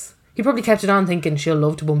the ex. He probably kept it on thinking she'll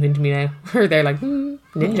love to bump into me now. Or they're like,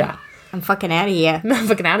 ninja. I'm fucking out of here. I'm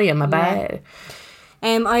fucking out of here, my bad.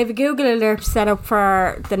 I have a Google alert set up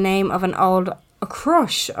for the name of an old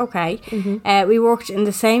crush. Okay. Mm-hmm. We worked in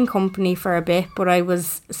the same company for a bit, but I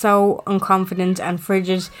was so unconfident and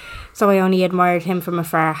frigid, so I only admired him from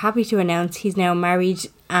afar. Happy to announce he's now married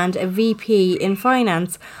and a VP in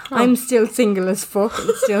finance. I'm still single as fuck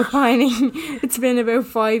and still pining. It's been about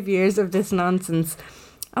 5 years of this nonsense.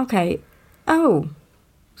 Okay. Oh.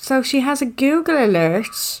 So she has a Google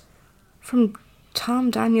alert from Tom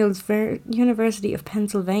Daniels University of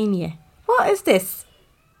Pennsylvania. What is this?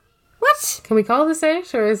 What? Can we call this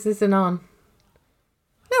out, or is this an on?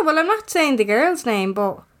 No, well, I'm not saying the girl's name,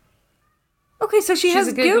 but... Okay, so she has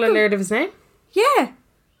a Google alert of his name? Yeah.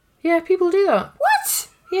 Yeah, people do that. What?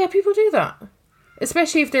 Yeah, people do that.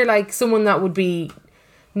 Especially if they're like someone that would be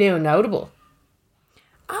new and notable.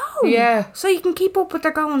 Oh. Yeah. So you can keep up with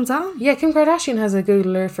their goings on. Yeah, Kim Kardashian has a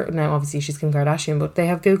Google alert for... Now, obviously, she's Kim Kardashian, but they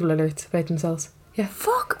have Google alerts about themselves. Yeah.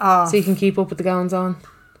 Fuck off. So you can keep up with the goings on.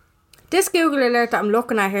 This Google alert that I'm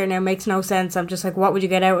looking at here now makes no sense. I'm just like, what would you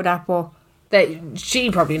get out of that? But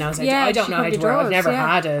she probably knows how to... Yeah, I don't know how to work. I've never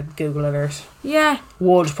yeah. had a Google alert. Yeah.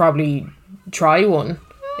 Would probably try one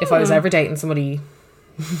if I was ever dating somebody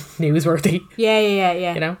newsworthy.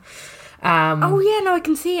 Yeah. You know? Oh, yeah, no, I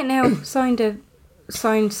can see it now.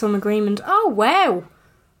 Signed some agreement. Oh, wow.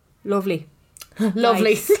 Lovely.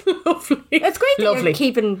 Lovely. Nice. Lovely. It's great that Lovely. you're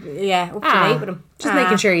keeping up to date with him. Just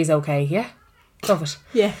making sure he's okay, yeah? Love it.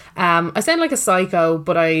 Yeah. I sound like a psycho,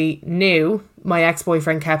 but I knew my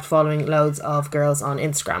ex-boyfriend kept following loads of girls on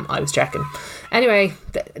Instagram. I was checking. Anyway,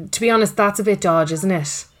 to be honest, that's a bit dodge, isn't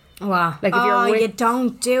it? Wow. Like if you're you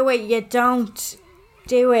don't do it. You don't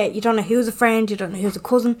do it. You don't know who's a friend. You don't know who's a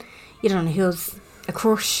cousin. You don't know who's a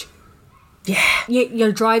crush. Yeah.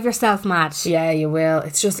 You'll drive yourself mad. Yeah, you will.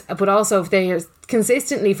 It's just... But also, if they're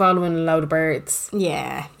consistently following a load of birds...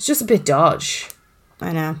 Yeah. It's just a bit dodge.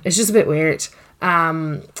 I know. It's just a bit weird.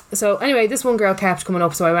 So anyway, this one girl kept coming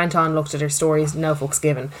up, so I went on, looked at her stories, no fucks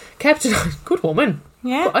given. Kept it on. Good woman.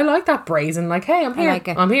 Yeah. But I like that brazen, like, hey, I'm here. I like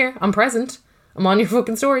it. I'm here. I'm present. I'm on your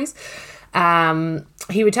fucking stories.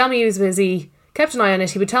 He would tell me he was busy, kept an eye on it.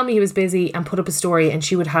 He would tell me he was busy and put up a story and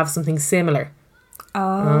she would have something similar.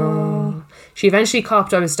 Oh. She eventually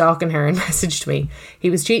copped I was stalking her and messaged me.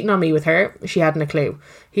 He was cheating on me with her. She hadn't a clue.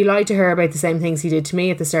 He lied to her about the same things he did to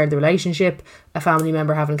me at the start of the relationship, a family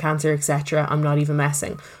member having cancer, etc. I'm not even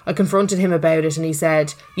messing. I confronted him about it and he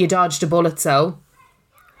said, you dodged a bullet, so...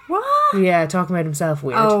 What? Yeah, talking about himself,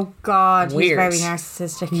 weird. Oh God, Weird. he's very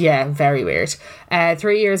narcissistic. Yeah, very weird.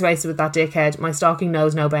 3 years wasted with that dickhead. My stalking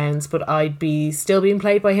knows no bounds, but I'd be still being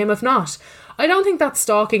played by him if not. I don't think that's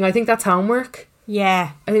stalking. I think that's homework.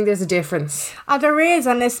 Yeah. I think there's a difference. Oh, there is,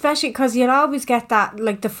 and especially because you'll always get that,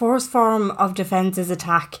 like, the first form of defence is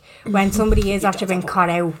attack when somebody is after being caught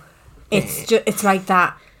out. It's just, it's like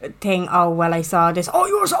that thing, oh, well, I saw this, oh,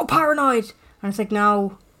 you're so paranoid. And it's like,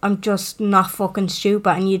 no, I'm just not fucking stupid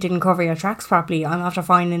and you didn't cover your tracks properly. I'm after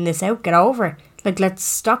finding this out. Get over it. Like, let's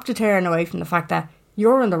stop deterring away from the fact that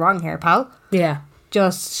you're in the wrong here, pal. Yeah.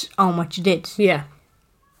 Just own what you did. Yeah.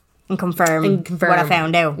 And confirm what I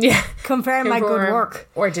found out. Yeah. Confirm my good work.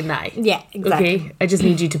 Or deny. Yeah, exactly. Okay, I just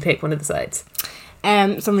need you to pick one of the sides.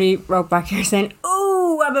 Somebody wrote back here saying,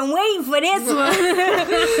 "Ooh, I've been waiting for this one."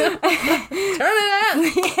 Turn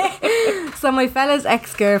it on. So my fella's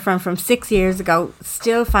ex-girlfriend from 6 years ago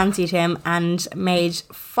still fancied him and made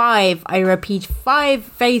 5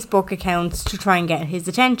 Facebook accounts to try and get his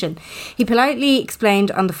attention. He politely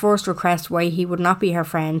explained on the first request why he would not be her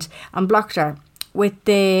friend and blocked her. With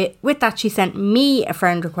that, she sent me a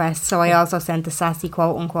friend request, so I also sent the sassy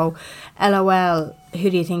quote unquote "LOL, who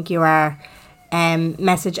do you think you are?"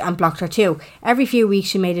 message and blocked her too. Every few weeks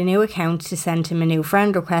she made a new account to send him a new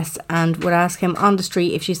friend request and would ask him on the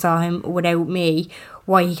street if she saw him without me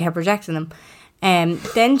why he kept rejecting them.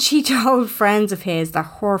 Then she told friends of his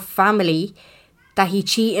that her family, that he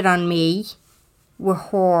cheated on me with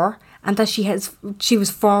her and that she was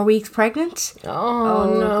 4 weeks pregnant.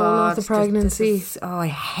 Oh no, God, not the pregnancy. I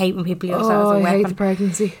hate when people use that as a weapon. I hate the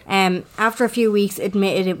pregnancy. After a few weeks,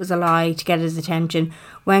 admitted it was a lie to get his attention.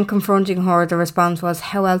 When confronting her, the response was,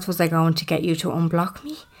 "How else was I going to get you to unblock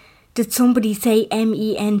me? Did somebody say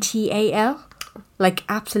mental?" Like,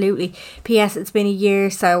 absolutely. P.S. It's been a year,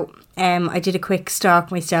 so I did a quick stalk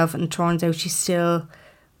myself, and it turns out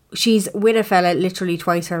she's with a fella literally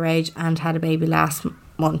twice her age and had a baby last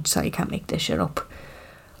month, so you can't make this shit up.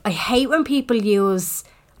 I hate when people use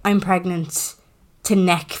 "I'm pregnant" to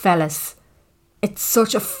neck fellas. It's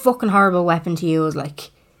such a fucking horrible weapon to use.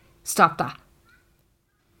 Like, stop that.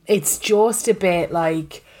 It's just a bit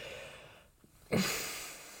like...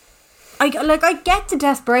 I get the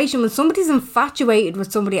desperation when somebody's infatuated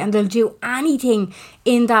with somebody and they'll do anything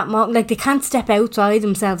in that moment. Like, they can't step outside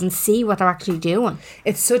themselves and see what they're actually doing.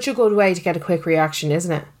 It's such a good way to get a quick reaction,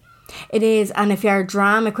 isn't it? It is. And if you're a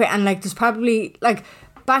drama queen, and like, there's probably, like,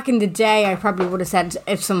 back in the day, I probably would have said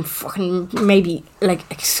if some fucking maybe like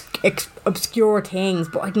obscure things,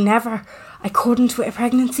 but I couldn't with a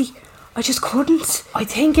pregnancy. I just couldn't. I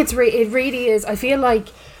think it really is. I feel like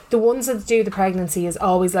the ones that do the pregnancy is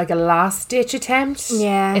always like a last ditch attempt.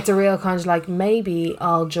 Yeah. It's a real kind of like, maybe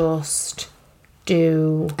I'll just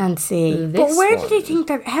do and see. this But where one. do they think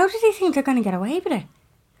how do they think they're going to get away with it?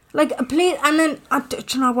 Like, please, and then, do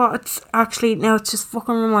you know what, it's actually, now it's just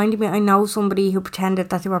fucking reminded me, I know somebody who pretended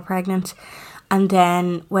that they were pregnant, and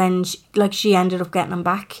then when, she ended up getting them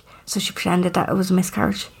back, so she pretended that it was a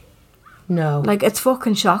miscarriage. No. Like, it's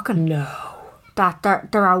fucking shocking. No. That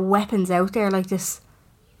there are weapons out there like this.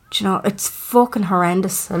 Do you know, it's fucking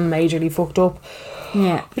horrendous. I'm majorly fucked up.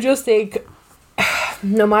 Yeah. I just think,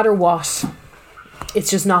 no matter what, it's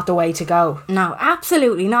just not the way to go. No,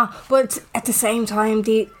 absolutely not. But at the same time,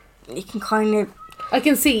 you can kind of... I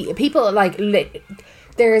can see people like...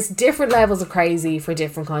 there's different levels of crazy for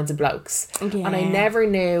different kinds of blokes. Yeah. And I never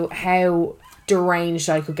knew how deranged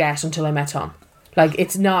I could get until I met Tom. Like,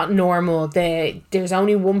 it's not normal. There's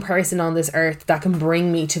only one person on this earth that can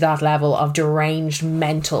bring me to that level of deranged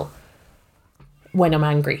mental when I'm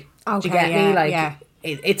angry. Okay, Do you get me? Like, yeah.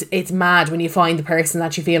 It's mad when you find the person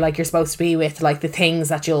that you feel like you're supposed to be with, like the things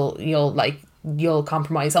that you'll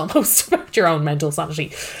compromise almost about your own mental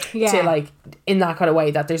sanity. Yeah. To, like, in that kind of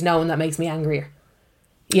way, that there's no one that makes me angrier.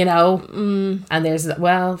 You know? And there's,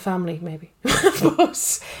 well, family maybe.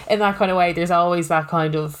 But in that kind of way, there's always that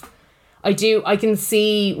kind of... I can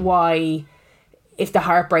see why, if the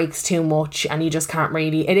heart breaks too much and you just can't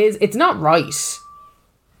really... It's not right,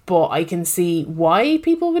 but I can see why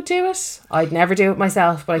people would do it. I'd never do it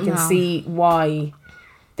myself, but I can see why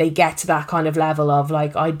they get to that kind of level of,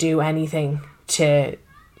 like, I'd do anything to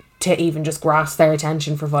even just grasp their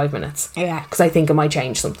attention for 5 minutes. Yeah. Because I think it might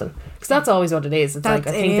change something. Because that's always what it is. It's like,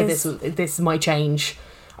 I think that this might change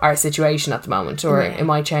our situation at the moment, or it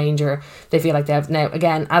might change, or they feel like they have... Now,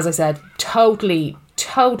 again, as I said, totally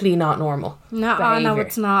totally not normal. No, behaviour.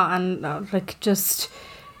 it's not. And like, just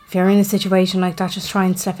if you're in a situation like that, just try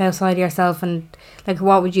and step outside yourself. And like,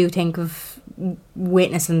 what would you think of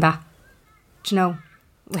witnessing that? Do you know?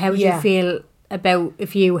 How would you feel about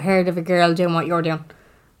if you heard of a girl doing what you're doing?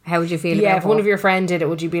 How would you feel about it? Yeah, if one of your friends did it,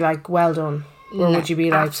 would you be like, well done? Or would you be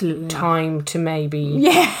like, absolutely time to maybe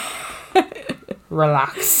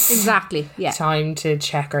relax? Exactly, yeah. Time to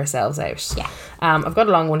check ourselves out. Yeah. I've got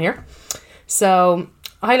a long one here. So,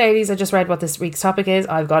 hi ladies, I just read what this week's topic is.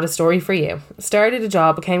 I've got a story for you. Started a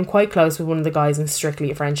job, became quite close with one of the guys in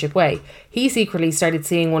strictly a friendship way. He secretly started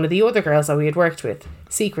seeing one of the other girls that we had worked with.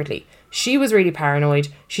 Secretly. She was really paranoid.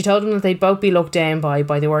 She told him that they'd both be looked down by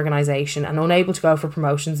the organisation and unable to go for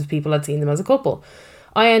promotions if people had seen them as a couple.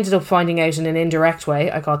 I ended up finding out in an indirect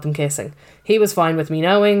way I caught them kissing. He was fine with me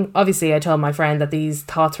knowing. Obviously, I told my friend that these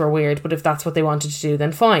thoughts were weird, but if that's what they wanted to do,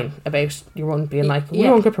 then fine. About your one being like, we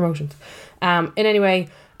won't get promotions. In any way,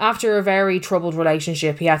 after a very troubled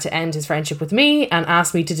relationship, he had to end his friendship with me and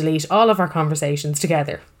asked me to delete all of our conversations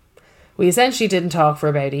together. We essentially didn't talk for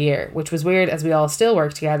about a year, which was weird as we all still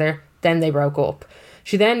worked together. Then they broke up.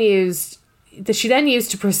 She then used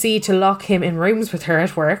to proceed to lock him in rooms with her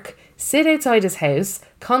at work, sit outside his house,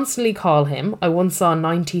 constantly call him. I once saw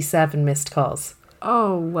 97 missed calls.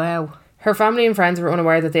 Oh, wow. Her family and friends were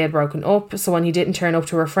unaware that they had broken up, so when he didn't turn up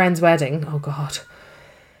to her friend's wedding, oh God,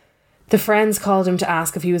 the friends called him to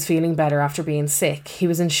ask if he was feeling better after being sick. He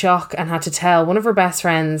was in shock and had to tell one of her best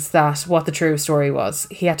friends what the true story was.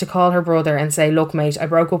 He had to call her brother and say, look mate, I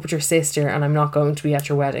broke up with your sister and I'm not going to be at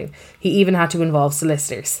your wedding. He even had to involve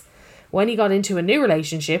solicitors. When he got into a new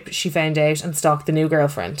relationship, she found out and stalked the new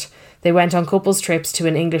girlfriend. They went on couples trips to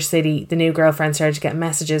an English city. The new girlfriend started to get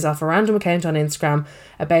messages off a random account on Instagram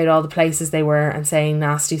about all the places they were and saying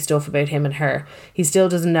nasty stuff about him and her. He still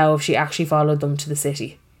doesn't know if she actually followed them to the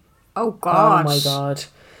city. Oh God. Oh my God.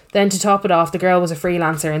 Then to top it off, the girl was a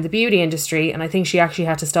freelancer in the beauty industry, and I think she actually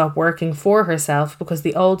had to stop working for herself because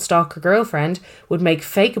the old stalker girlfriend would make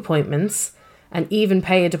fake appointments and even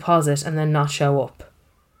pay a deposit and then not show up.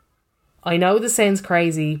 I know this sounds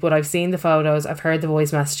crazy, but I've seen the photos, I've heard the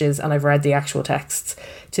voice messages, and I've read the actual texts.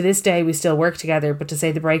 To this day, we still work together, but to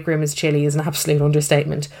say the break room is chilly is an absolute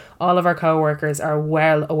understatement. All of our co-workers are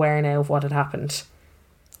well aware now of what had happened.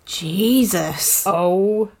 Jesus.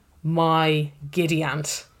 Oh my giddy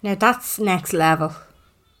aunt. Now that's next level,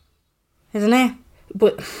 isn't it?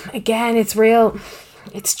 But again, it's real.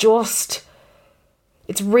 It's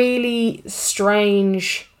really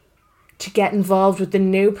strange to get involved with the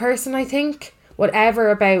new person, I think.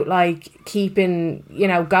 Whatever about like keeping,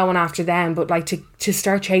 going after them, but like to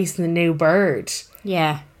start chasing the new bird.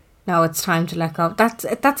 Yeah. No, it's time to let go.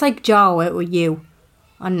 That's like Joe out with you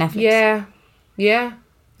on Netflix. Yeah. Yeah.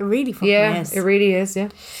 It really fucking is. Yeah, it really is, yeah.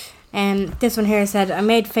 This one here said, I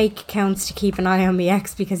made fake accounts to keep an eye on my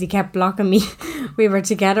ex because he kept blocking me. We were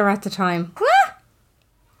together at the time. What?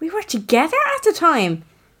 We were together at the time?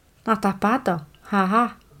 Not that bad though.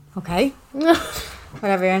 Ha. Okay.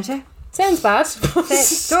 Whatever you're into. Sounds bad.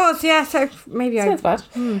 It does, yeah. So maybe Sounds bad.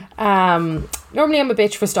 Normally I'm a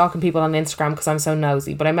bitch for stalking people on Instagram because I'm so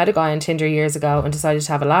nosy, but I met a guy on Tinder years ago and decided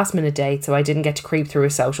to have a last minute date, so I didn't get to creep through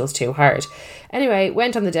his socials too hard. Anyway,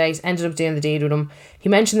 went on the date, ended up doing the deed with him. He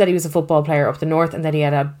mentioned that he was a football player up the north and that he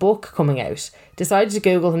had a book coming out. Decided to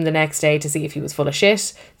Google him the next day to see if he was full of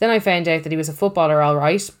shit. Then I found out that he was a footballer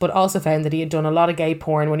alright, but also found that he had done a lot of gay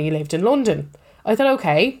porn when he lived in London. I thought,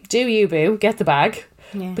 okay, do you boo, get the bag.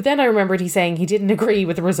 Yeah. But then I remembered he saying he didn't agree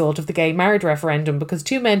with the result of the gay marriage referendum because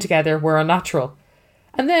two men together were unnatural.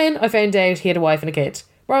 And then I found out he had a wife and a kid.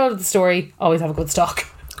 Moral of the story, always have a good stock.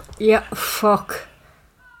 Yeah, fuck.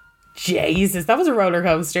 Jesus, that was a roller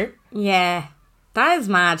coaster. Yeah, that is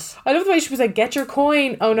mad. I love the way she was like, get your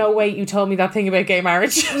coin. Oh no, wait, you told me that thing about gay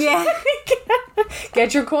marriage. Yeah.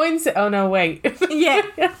 Get your coins. Oh no, wait.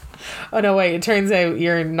 Yeah. Oh no, wait, it turns out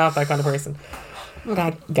you're not that kind of person.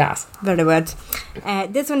 Okay. Gas. Very good.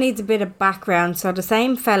 This one needs a bit of background. So the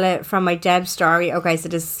same fella from my Deb story. Okay, so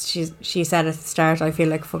she said at the start, I feel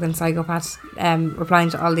like a fucking psychopath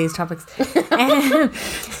replying to all these topics.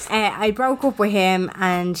 I broke up with him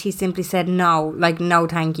and he simply said no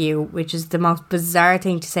thank you, which is the most bizarre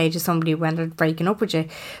thing to say to somebody when they're breaking up with you.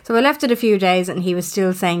 So I left it a few days and he was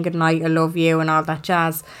still saying goodnight, I love you and all that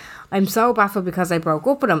jazz. I'm so baffled because I broke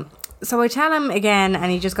up with him. So I tell him again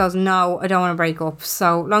and he just goes, no, I don't want to break up.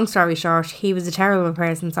 So long story short, he was a terrible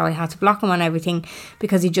person, so I had to block him on everything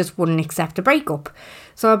because he just wouldn't accept a breakup.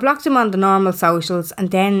 So I blocked him on the normal socials,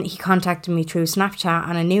 and then he contacted me through Snapchat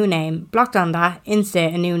on a new name, blocked on that,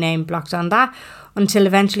 Insta a new name, blocked on that, until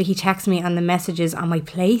eventually he texts me on the messages on my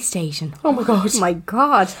PlayStation. Oh my God. Oh my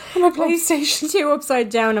God. On my PlayStation. 2 upside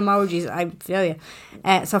down emojis, I feel you.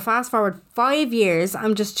 So fast forward 5 years,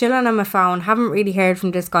 I'm just chilling on my phone, haven't really heard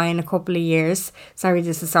from this guy in a couple of years. Sorry,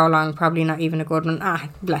 this is so long, probably not even a good one.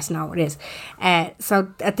 Bless, no, it is.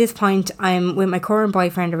 So at this point, I'm with my current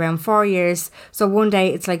boyfriend around 4 years. So one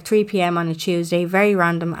day, it's like 3 p.m. on a Tuesday, very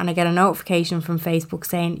random, and I get a notification from Facebook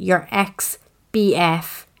saying, your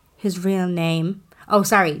ex-BF, his real name,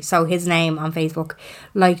 so his name on Facebook,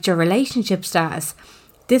 liked your relationship status.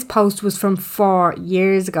 This post was from 4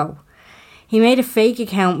 years ago. He made a fake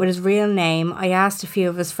account with his real name. I asked a few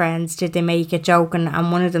of his friends, did they make it joking?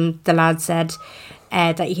 And one of them, the lad, said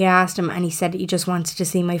that he asked him, and he said he just wanted to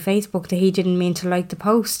see my Facebook, that he didn't mean to like the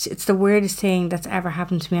post. It's the weirdest thing that's ever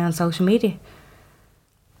happened to me on social media.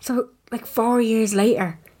 So, like 4 years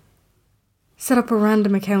later, set up a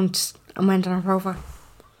random account and went on her profile.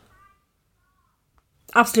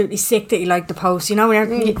 Absolutely sick that you liked the post. You know,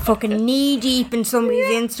 when you're fucking knee deep in somebody's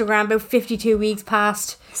Instagram, about 52 weeks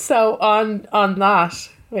past. So on that,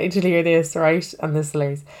 wait till you hear this, right? And this is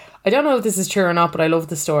hilarious. I don't know if this is true or not, but I love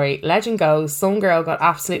the story. Legend goes, some girl got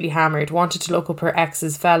absolutely hammered, wanted to look up her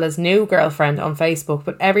ex's fella's new girlfriend on Facebook,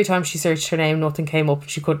 but every time she searched her name, nothing came up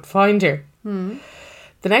and she couldn't find her.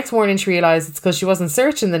 The next morning she realised it's because she wasn't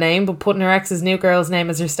searching the name but putting her ex's new girl's name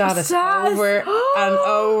as her status over and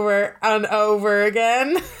over and over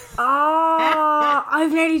again.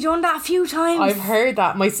 I've nearly done that a few times. I've heard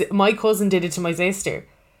that. My cousin did it to my sister.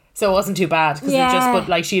 So it wasn't too bad because it just, but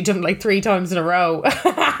like she had done it like 3 times in a row.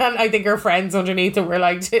 And I think her friends underneath it were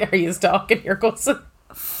like, are you stalking your cousin?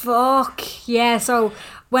 Fuck. Yeah, so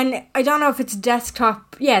when, I don't know if it's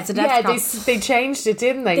desktop. Yeah, it's a desktop. Yeah, they changed it,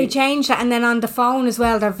 didn't they? They changed it, and then on the phone as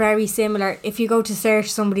well, they're very similar. If you go to search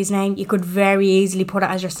somebody's name, you could very easily put it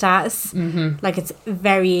as your status. Like, it's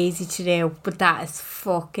very easy to do, but that is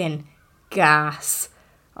fucking gas.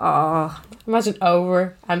 Oh. Imagine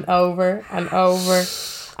over and over and over.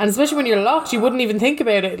 And especially when you're locked, you wouldn't even think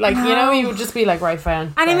about it. Like, you know, you would just be like, right,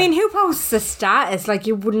 fine. And I mean, who posts a status? Like,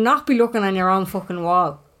 you would not be looking on your own fucking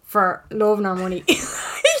wall for love nor money.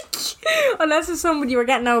 Unless it's somebody you were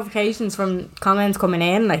getting notifications from comments coming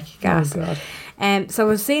in, like, gas. Oh, God. So I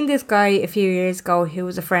was seeing this guy a few years ago who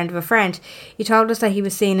was a friend of a friend. He told us that he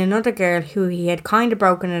was seeing another girl who he had kind of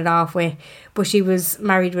broken it off with, but she was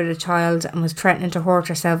married with a child and was threatening to hurt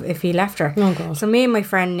herself if he left her. Oh, God. So me and my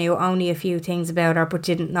friend knew only a few things about her but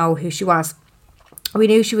didn't know who she was. We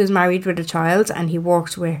knew she was married with a child and he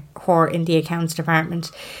worked with her in the accounts department.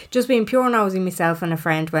 Just being pure nosy, myself and a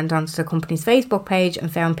friend went onto the company's Facebook page and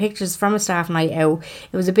found pictures from a staff night out.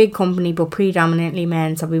 It was a big company but predominantly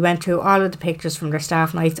men, so we went through all of the pictures from their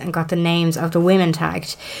staff nights and got the names of the women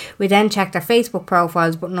tagged. We then checked their Facebook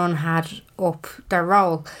profiles but none had up their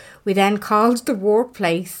role. We then called the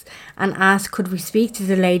workplace and asked could we speak to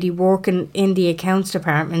the lady working in the accounts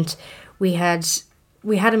department. We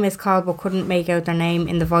had a missed call but couldn't make out their name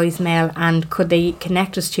in the voicemail, and could they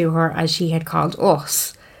connect us to her as she had called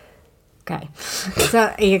us. Okay.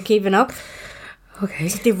 So are you keeping up? Okay.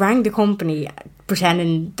 So they rang the company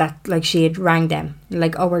pretending that like she had rang them.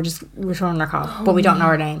 Like, oh, we're just returning our call. But we don't know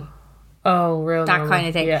her name. Oh, real That normal. kind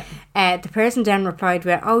of thing. Yeah. The person then replied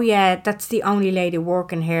with, oh yeah, that's the only lady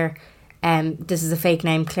working here. This is a fake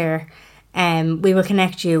name, Claire. We will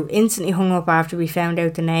connect you. Instantly hung up after we found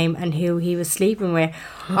out the name and who he was sleeping with.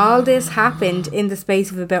 All this happened in the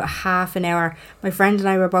space of about half an hour. My friend and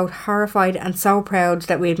I were both horrified and so proud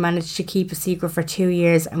that we had managed to keep a secret for 2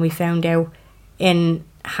 years, and we found out in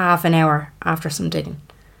half an hour after some digging.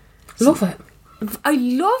 Love it. I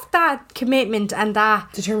love that commitment and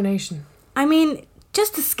that Determination. I mean,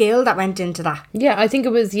 just the skill that went into that. Yeah, I think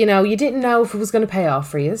it was, you know, you didn't know if it was going to pay off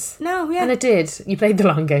for you. No, yeah. And it did. You played the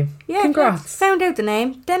long game. Yeah, Congrats. found out the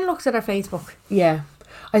name, then looked at her Facebook. Yeah.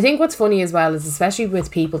 I think what's funny as well is, especially with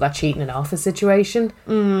people that cheat in an office situation,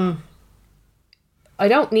 I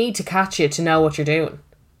don't need to catch you to know what you're doing.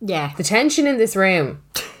 Yeah. The tension in this room.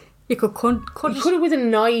 You could You it with a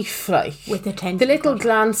knife, like. With the tension. The little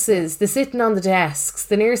glances, the sitting on the desks,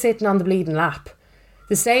 the near sitting on the bleeding lap,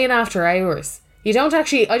 the staying after hours. I don't have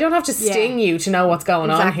to sting you to know what's going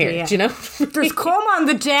on here. Yeah. Do you know? There's cum on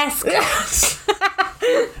the desk.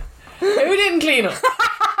 Who didn't clean up?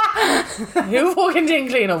 Who fucking didn't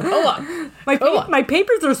clean up? Hold on. My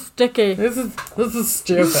papers are sticky. This is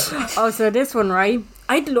stupid. Oh, so this one, right?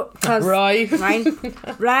 I'd look, cause Right.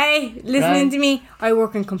 listening to me. I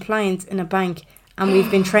work in compliance in a bank, and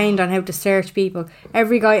we've been trained on how to search people.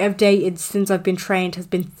 Every guy I've dated since I've been trained has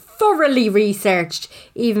been thoroughly researched.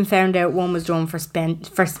 Even found out one was done for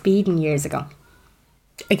speeding years ago.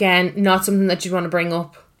 Again, not something that you'd want to bring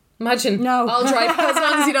up. Imagine, No. I'll drive as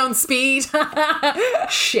long as you don't speed.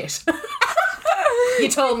 Shit. You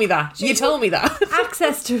told me that. You told me that.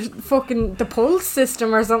 Access to fucking the pulse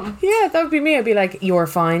system or something. Yeah, that would be me. I'd be like, your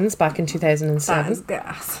fines back in 2007. That is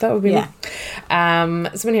gas. That would be me.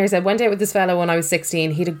 Someone here said, went out with this fellow when I was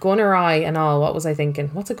 16. He had a gunner eye and all. What was I thinking?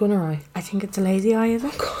 What's a gunner eye? I think it's a lazy eye, is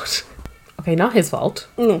it? God. Okay, not his fault.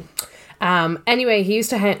 Anyway, he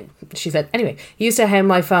used to hem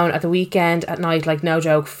my phone at the weekend at night, like no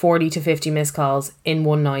joke, 40 to 50 missed calls in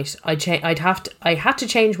one night. I had to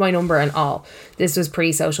change my number and all. This was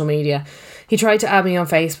pre-social media. He tried to add me on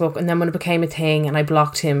Facebook, and then when it became a thing and I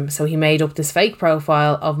blocked him, so he made up this fake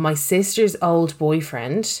profile of my sister's old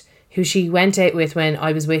boyfriend, who she went out with when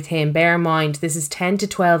I was with him. Bear in mind, this is 10 to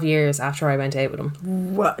 12 years after I went out with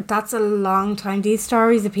him. Well, that's a long time. These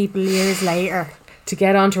stories of people years later. To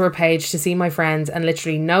get onto her page to see my friends, and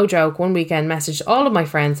literally no joke, one weekend messaged all of my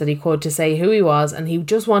friends that he could to say who he was, and he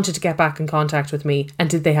just wanted to get back in contact with me, and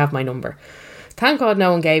did they have my number. Thank God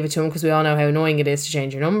no one gave it to him, because we all know how annoying it is to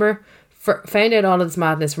change your number. Found out all of this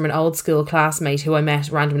madness from an old school classmate who I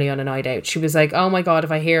met randomly on a night out. She was like, oh my God,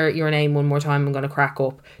 if I hear your name one more time, I'm going to crack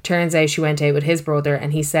up. Turns out she went out with his brother,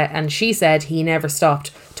 and she said he never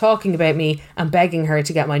stopped talking about me and begging her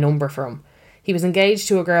to get my number from him. He was engaged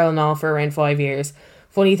to a girl and all for around 5 years.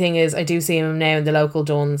 Funny thing is, I do see him now in the local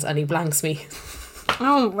Duns, and he blanks me.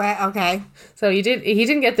 Oh, well, okay. So he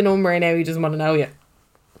didn't get the number, and now he doesn't want to know you.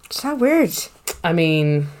 So weird. I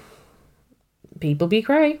mean, people be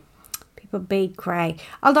cray. People be cray.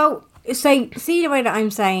 Although, see the way that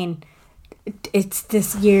I'm saying, it's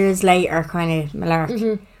this years later kind of malark.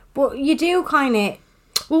 Mm-hmm. But you do kind of...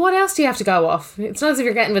 Well, what else do you have to go off? It's not as if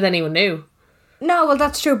you're getting with anyone new. No, well,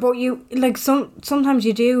 that's true, but you, like, sometimes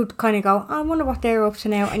you do kind of go, I wonder what they're up to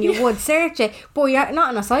now, and you would search it, but you're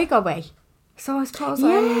not in a psycho way. So I suppose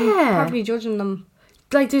I'm probably judging them.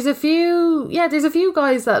 Like, there's a few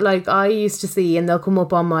guys that, like, I used to see, and they'll come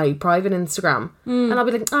up on my private Instagram, and I'll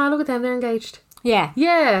be like, look at them, they're engaged. Yeah.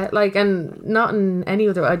 Yeah, like, and not in any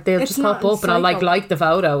other, they'll just pop up, and I'll, like the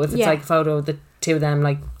photo, if it's, like, a photo of the two of them,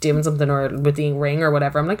 like, doing something, or with the ring, or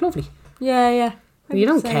whatever. I'm like, lovely. Yeah. But you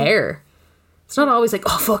don't care. It's not always like,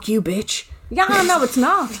 oh, fuck you, bitch. Yeah, no, it's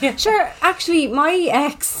not. Yeah. Sure, actually, my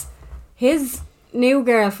ex, his new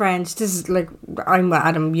girlfriend, this is like, I'm with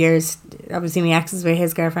Adam years, obviously my ex is with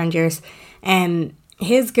his girlfriend years,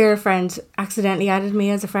 his girlfriend accidentally added me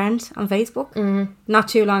as a friend on Facebook, not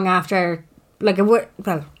too long after, like,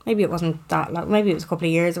 maybe it wasn't that long, maybe it was a couple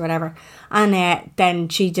of years or whatever, and then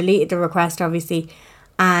she deleted the request, obviously,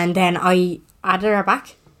 and then I added her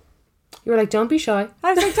back. You were like, don't be shy.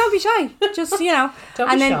 I was like, don't be shy. Just, you know.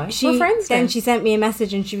 Don't be shy. We're friends then now. She sent me a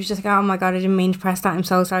message and she was just like, oh my God, I didn't mean to press that. I'm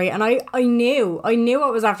so sorry. And I knew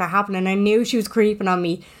what was after happening. I knew she was creeping on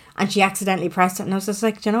me and she accidentally pressed it. And I was just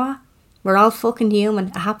like, do you know what? We're all fucking human.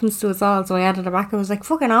 It happens to us all. So I added her back. I was like,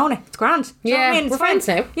 fucking own it. It's grand. Do you know what I mean? It's we're friends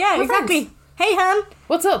now. Yeah, we're exactly. Friends. Hey, Han.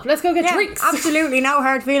 What's up? Let's go get drinks. Absolutely no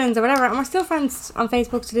hard feelings or whatever. And we're still friends on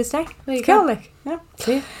Facebook to this day. It's cool, like. Yeah.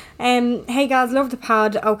 Hey guys, love the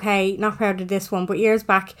pod. Okay, not proud of this one, but years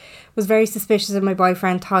back was very suspicious of my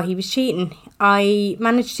boyfriend, thought he was cheating. I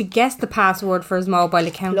managed to guess the password for his mobile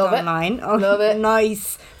account online. Oh, love it.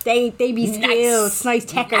 Nice. They be skills. Nice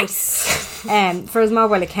techers. Nice. For his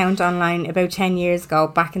mobile account online about 10 years ago,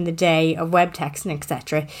 back in the day of web texting,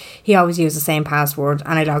 etc. He always used the same password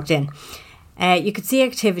and I logged in. You could see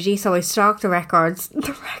activity, so I stalked the records.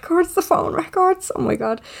 The phone records. Oh my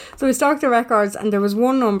God. So I stalked the records and there was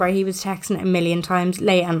one number he was texting a million times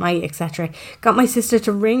late at night, etc. Got my sister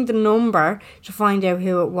to ring the number to find out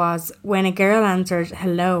who it was. When a girl answered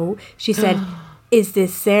hello, she said, is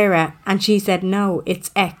this Sarah? And she said, no,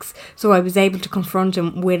 it's X. So I was able to confront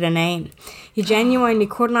him with a name. He genuinely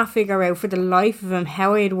could not figure out for the life of him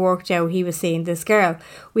how I had worked out he was seeing this girl.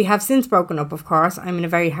 We have since broken up, of course. I'm in a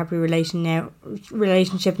very happy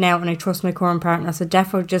relationship now and I trust my current partner. So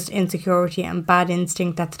definitely just insecurity and bad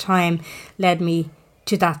instinct at the time led me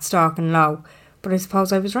to that stalking low. But I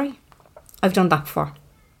suppose I was right. I've done that before.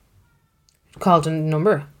 Called a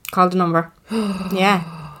number? Called a number.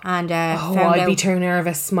 Yeah. And I'd be too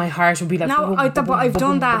nervous. My heart would be like... No, but I've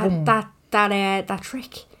done that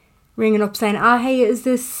trick. Ringing up saying, hey, is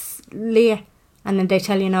this Leah? And then they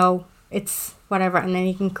tell you no, it's whatever. And then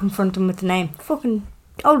you can confront them with the name. Fucking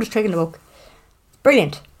oldest trick in the book.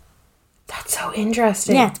 Brilliant. That's so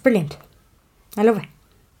interesting. Yeah, it's brilliant. I love it.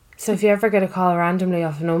 So if you ever get a call randomly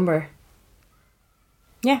off a number...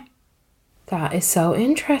 Yeah. That is so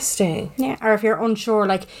interesting. Yeah, or if you're unsure,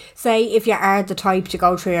 like, say if you are the type to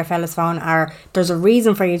go through your fella's phone, or there's a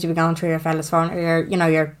reason for you to be going through your fella's phone, or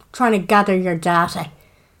you're trying to gather your data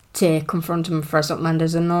to confront him for something, and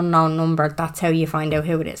there's an unknown number, that's how you find out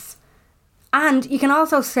who it is. And you can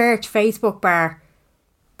also search Facebook bar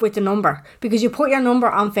with the number, because you put your number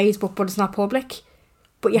on Facebook, but it's not public.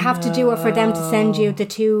 But you have to do it for them to send you the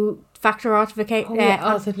two-factor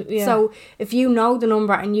authentication. So if you know the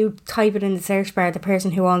number and you type it in the search bar, the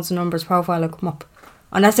person who owns the number's profile will come up.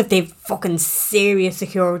 Unless if they've fucking serious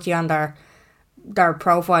security on their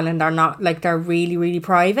profile and they're not, like, they're really, really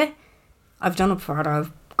private. I've done it before.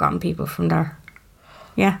 I've gotten people from there.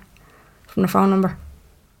 Yeah. From the phone number.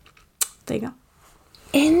 There you go.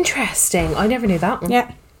 Interesting. I never knew that one.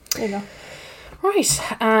 Yeah. There you go. Right.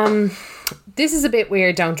 This is a bit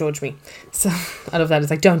weird. Don't judge me. So I love that.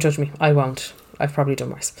 It's like, don't judge me. I won't. I've probably done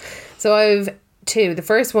worse. So I've two. The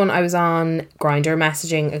first one, I was on Grindr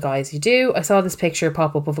messaging a guy as you do. I saw this picture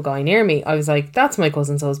pop up of a guy near me. I was like, that's my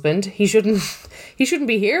cousin's husband. He shouldn't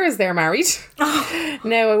be here as they're married.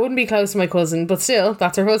 Now, I wouldn't be close to my cousin, but still,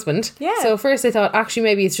 that's her husband. Yeah. So first I thought, actually,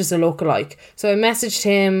 maybe it's just a lookalike. So I messaged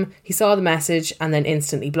him. He saw the message and then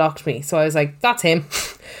instantly blocked me. So I was like, that's him.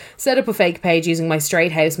 Set up a fake page using my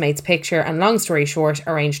straight housemate's picture, and long story short,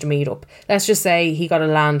 arranged a meet-up. Let's just say he got a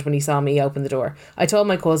land when he saw me open the door. I told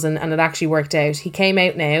my cousin and it actually worked out. He came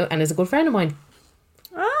out now and is a good friend of mine.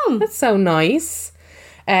 Oh. That's so nice.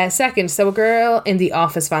 Second, so a girl in the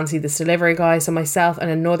office fancied this delivery guy, so myself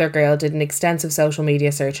and another girl did an extensive social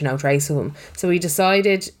media search and no trace of him. So we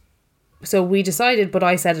decided, but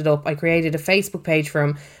I set it up. I created a Facebook page for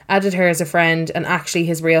him, added her as a friend, and actually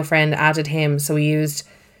his real friend added him, so we used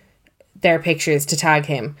their pictures to tag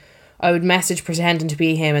him. I would message pretending to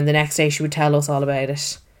be him, and the next day she would tell us all about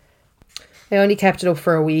it. I only kept it up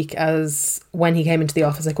for a week, as when he came into the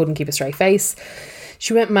office I couldn't keep a straight face.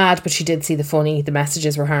 She went mad, but she did see the funny. The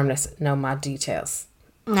messages were harmless. No mad details.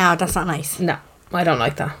 No, that's not nice. No, I don't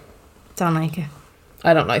like that. Don't like it.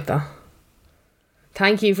 I don't like that.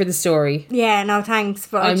 Thank you for the story. Yeah, no, thanks.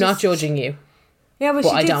 But I'm not judging you. Yeah, but But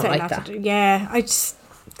she I did don't say like not that. to do. Yeah, I just...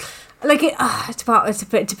 Like,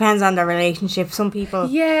 it depends on the relationship. Some people...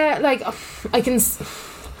 Yeah, like, I don't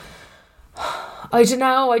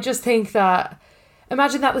know, I just think that...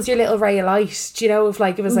 Imagine that was your little ray of light, do you know, if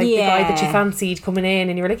like it was like the guy that you fancied coming in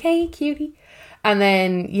and you were like, hey, cutie. And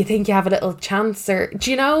then you think you have a little chance, or, do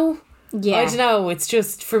you know? Yeah. I don't know, it's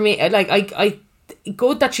just, for me, like, I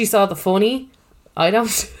good that she saw the funny. I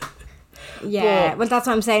don't... Yeah, But, well, that's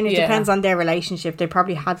what I'm saying. It yeah. depends on their relationship. They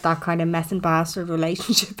probably had that kind of mess and bastard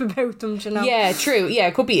relationship about them, do you know? Yeah, true. Yeah,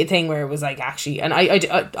 it could be a thing where it was like, actually, and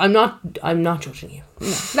I'm not judging you. No,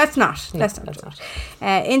 let's not. Let's not.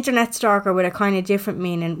 Internet stalker with a kind of different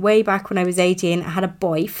meaning. Way back when I was 18, I had a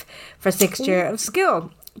boyf for 6th year of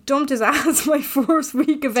school. Dumped his ass my first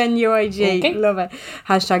week of NUIG. Okay. Love it.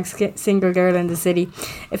 Hashtag single girl in the city.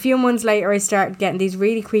 A few months later, I started getting these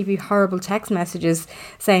really creepy, horrible text messages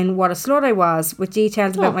saying what a slut I was, with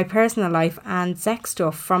details about my personal life and sex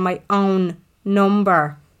stuff from my own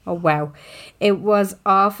number. Oh wow. It was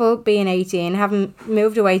awful being 18, having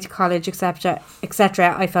moved away to college, etc.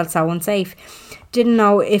 I felt so unsafe. Didn't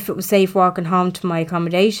know if it was safe walking home to my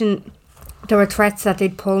accommodation. There were threats that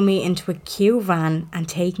they'd pull me into a queue van and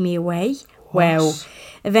take me away. Wow.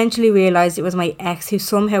 Eventually realised it was my ex who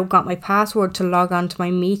somehow got my password to log on to my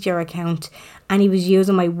Meteor account, and he was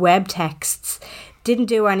using my web texts. Didn't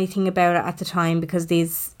do anything about it at the time because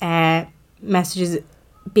these messages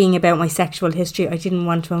being about my sexual history, I didn't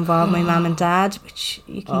want to involve my mum and dad, which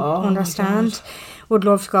you can understand. Would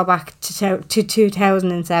love to go back to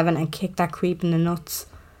 2007 and kick that creep in the nuts.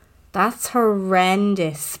 That's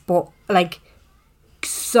horrendous, but like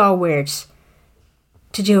so weird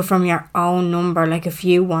to do it from your own number. Like, if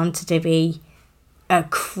you wanted to be a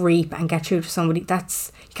creep and get through to somebody, you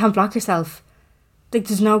can't block yourself. Like,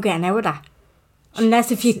 there's no getting out of that.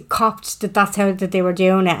 Unless if you copped that's how that they were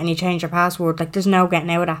doing it and you changed your password, like, there's no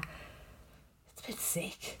getting out of that. It's a bit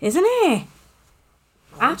sick. Isn't it?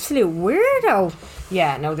 Absolute weirdo.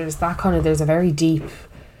 Yeah, no, there's a very deep,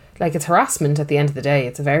 like, it's harassment at the end of the day.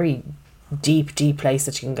 It's a very deep place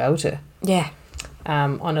that you can go to. Yeah.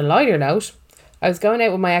 On a lighter note, I was going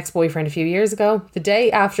out with my ex-boyfriend a few years ago. The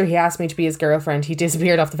day after he asked me to be his girlfriend, he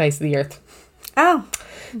disappeared off the face of the earth. Oh.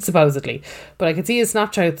 Supposedly. But I could see his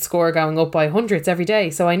Snapchat score going up by hundreds every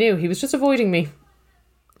day, so I knew he was just avoiding me.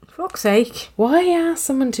 Fuck's sake. Why ask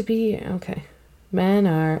someone to be... Okay. Men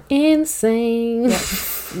are insane. Yeah,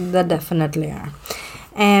 they definitely are.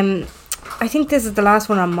 I think this is the last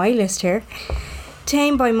one on my list here.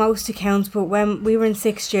 tame by most accounts, but when we were in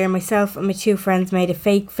 6th year, myself and my 2 friends made a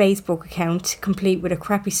fake Facebook account, complete with a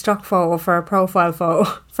crappy stock photo for a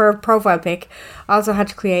profile pic. Also had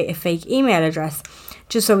to create a fake email address,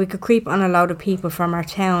 just so we could creep on a load of people from our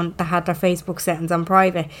town that had their Facebook settings on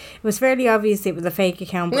private. It was fairly obvious it was a fake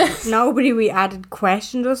account, but nobody we added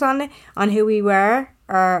questioned us on it, on who we were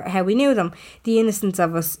or how we knew them. The innocence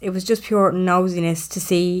of us, it was just pure nosiness to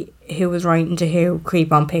see who was writing to who,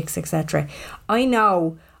 creep on pics, etc. I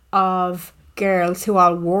know of girls who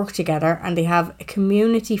all work together and they have a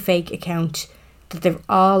community fake account that they've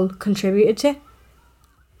all contributed to.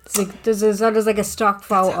 There's like a stock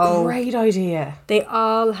photo. That's a great idea. They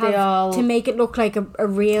all have to make it look like a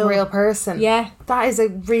real person. Yeah. That is a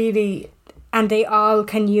really... And they all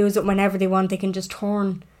can use it whenever they want. They can just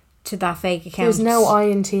turn to that fake account. There's no I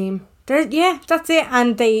in team. Yeah, that's it.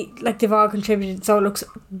 And they've all contributed, so it looks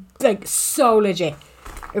like so legit.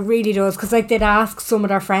 It really does, because like they'd ask some of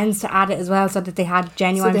their friends to add it as well, so that they had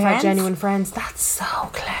genuine friends. Had genuine friends. That's so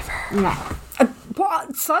clever. Yeah.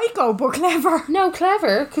 What? Psycho, but clever. No,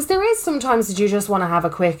 clever, because there is sometimes that you just want to have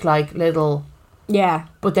a quick like little... Yeah.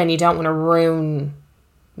 But then you don't want to ruin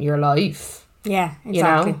your life. Yeah,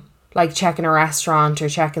 exactly. You know? Like checking a restaurant or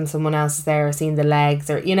checking someone else is there or seeing the legs,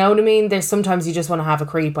 or you know what I mean? There's sometimes you just want to have a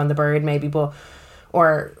creep on the bird maybe, but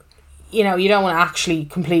or you know, you don't want to actually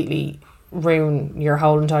completely ruin your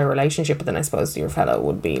whole entire relationship, but then I suppose your fellow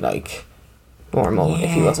would be like normal if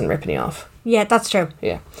he wasn't ripping you off. Yeah, that's true.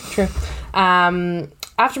 Yeah, true.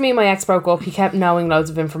 After me and my ex broke up, he kept knowing loads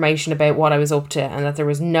of information about what I was up to and that there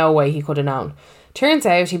was no way he could have known. Turns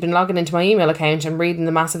out he'd been logging into my email account and reading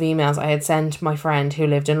the massive emails I had sent my friend who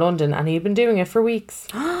lived in London, and he'd been doing it for weeks.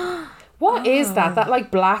 What is that? That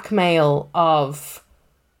like blackmail of,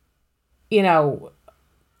 you know,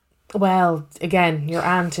 well, again, your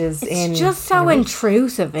aunt is It's just so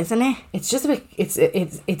intrusive, isn't it? It's just a bit,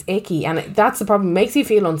 it's icky, and that's the problem. It makes you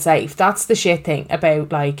feel unsafe. That's the shit thing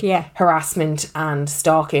about like harassment and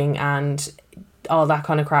stalking and all that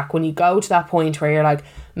kind of crack. When you go to that point where you're like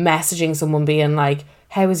messaging someone being like,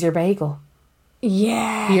 how was your bagel?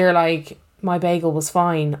 Yeah. You're like, my bagel was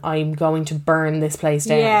fine. I'm going to burn this place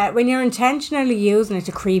down. Yeah, when you're intentionally using it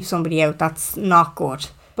to creep somebody out, that's not good.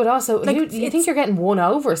 But also, like, you think you're getting one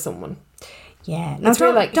over someone. Yeah. No,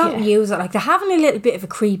 don't use it. Like, having a little bit of a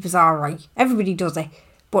creep is alright. Everybody does it.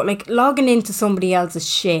 But like logging into somebody else's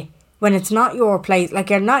shit when it's not your place, like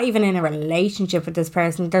you're not even in a relationship with this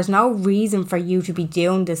person, there's no reason for you to be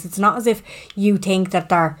doing this. It's not as if you think that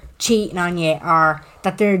they're cheating on you or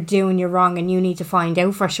that they're doing you wrong and you need to find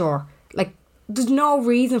out for sure. Like, there's no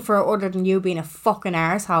reason for it other than you being a fucking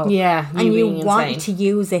arsehole. Yeah, and you want to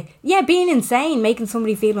use it. Yeah, being insane, making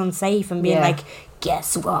somebody feel unsafe and being like,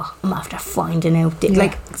 guess what? I'm after finding out.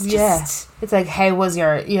 Like, it's just... It's like, how was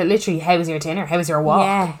your dinner? How was your walk?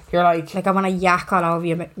 Yeah. You're like... Like, I want to yak all over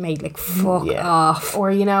you, mate. Like, fuck off. Or,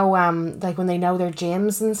 you know, like when they know their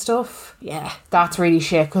gyms and stuff. Yeah. That's really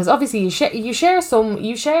shit. Because obviously you share so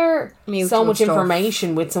much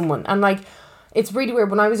information with someone. And like... It's really weird.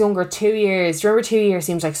 When I was younger, 2 years... Do you remember 2 years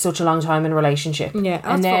seems like such a long time in a relationship? Yeah.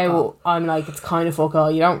 And now I'm like, it's kind of fuck all.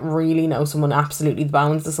 You don't really know someone absolutely the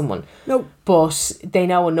bounds of someone. No. But they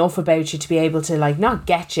know enough about you to be able to, like, not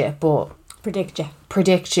get you, but...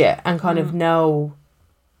 Predict you and kind of know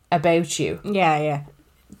about you. Yeah, yeah.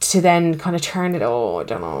 To then kind of turn it... Oh, I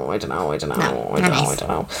don't know.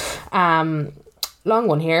 Long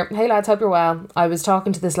one here. Hey lads, hope you're well. I was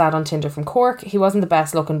talking to this lad on Tinder from Cork. He wasn't the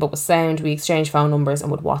best looking but was sound. We exchanged phone numbers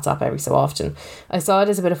and would WhatsApp every so often. I saw it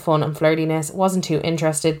as a bit of fun and flirtiness. Wasn't too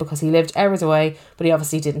interested because he lived hours away, but he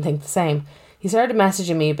obviously didn't think the same. He started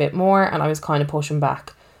messaging me a bit more and I was kind of pushing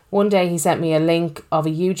back. One day he sent me a link of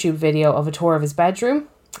a YouTube video of a tour of his bedroom.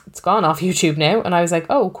 It's gone off YouTube now, and I was like,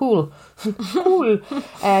 oh, cool. Cool.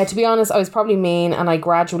 To be honest, I was probably mean and I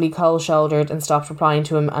gradually cold-shouldered and stopped replying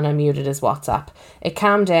to him, and I muted his WhatsApp. It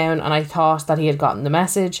calmed down and I thought that he had gotten the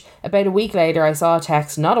message. About a week later, I saw a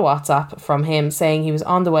text, not a WhatsApp, from him saying he was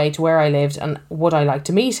on the way to where I lived and would I like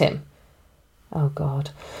to meet him. Oh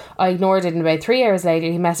God. I ignored it, and about 3 hours later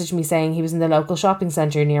he messaged me saying he was in the local shopping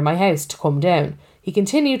centre near my house to come down. He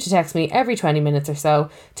continued to text me every 20 minutes or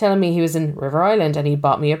so, telling me he was in River Island and he'd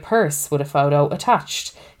bought me a purse with a photo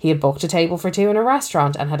attached. He had booked a table for two in a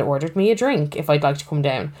restaurant and had ordered me a drink if I'd like to come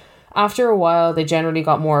down. After a while, they generally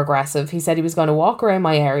got more aggressive. He said he was going to walk around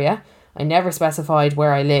my area. I never specified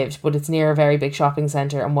where I lived, but it's near a very big shopping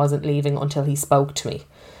centre and wasn't leaving until he spoke to me.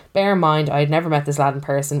 Bear in mind, I had never met this lad in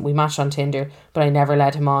person. We matched on Tinder, but I never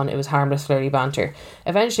led him on. It was harmless, flirty banter.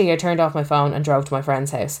 Eventually, I turned off my phone and drove to my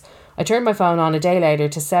friend's house. I turned my phone on a day later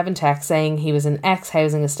to 7 texts saying he was in X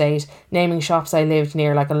housing estate, naming shops I lived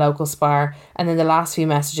near like a local Spar, and then the last few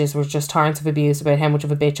messages were just torrents of abuse about how much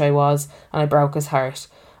of a bitch I was, and I broke his heart.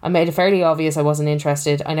 I made it fairly obvious I wasn't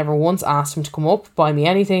interested. I never once asked him to come up, buy me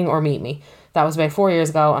anything, or meet me. That was about 4 years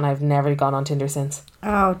ago, and I've never gone on Tinder since.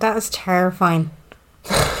 Oh, that is terrifying.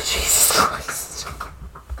 Jesus Christ.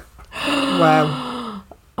 Wow.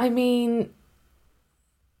 I mean,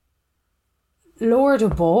 Lord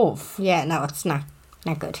above. Yeah, no, it's not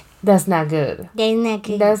good. That's not good.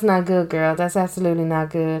 That's not good, girl. That's absolutely not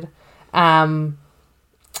good.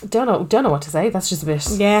 Don't know what to say. That's just a bit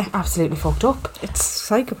absolutely fucked up. It's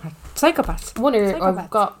psychopaths. I've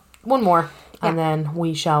got one more and then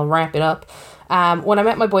we shall wrap it up. When I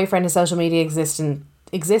met my boyfriend, his social media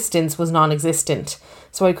existence was non-existent.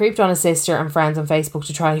 So I creeped on his sister and friends on Facebook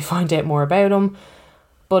to try to find out more about him.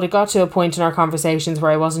 But it got to a point in our conversations where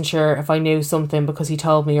I wasn't sure if I knew something because he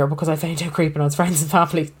told me or because I found out creeping on his friends and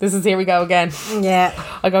family. Here we go again. Yeah.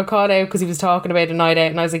 I got caught out because he was talking about a night out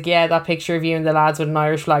and I was like, yeah, that picture of you and the lads with an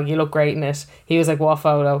Irish flag, you look great in it. He was like, what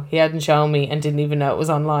photo? He hadn't shown me and didn't even know it was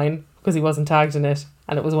online because he wasn't tagged in it.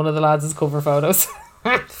 And it was one of the lads' cover photos.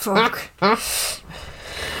 Fuck.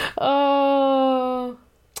 Oh,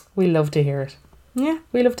 we love to hear it. Yeah.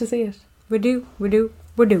 We love to see it. We do.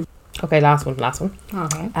 Okay, last one.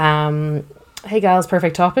 Okay. Hey gals,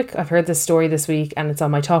 perfect topic. I've heard this story this week and it's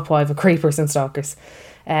on my top 5 of creepers and stalkers.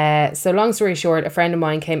 So long story short, a friend of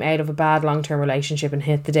mine came out of a bad long-term relationship and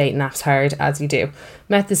hit the dating apps hard, as you do.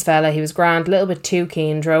 Met this fella, he was grand, a little bit too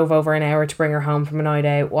keen, drove over an hour to bring her home from a night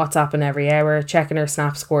out, WhatsApping every hour, checking her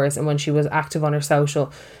snap scores and when she was active on her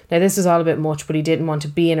social. Now this was all a bit much, but he didn't want to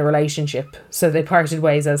be in a relationship, so they parted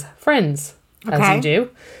ways as friends, as you do.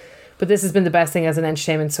 But this has been the best thing as an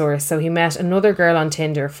entertainment source. So he met another girl on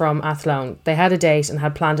Tinder from Athlone. They had a date and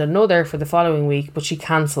had planned another for the following week, but she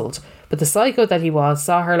cancelled. But the psycho that he was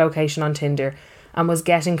saw her location on Tinder and was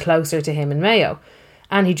getting closer to him in Mayo.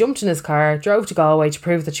 And he jumped in his car, drove to Galway to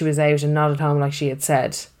prove that she was out and not at home like she had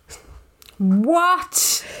said.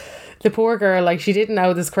 What? The poor girl, like, she didn't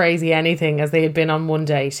know this crazy anything as they had been on one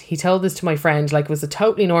date. He told this to my friend like it was a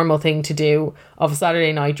totally normal thing to do of a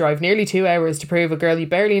Saturday night, drive nearly 2 hours to prove a girl you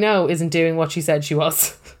barely know isn't doing what she said she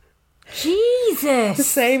was. Jesus. The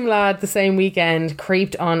same lad, the same weekend,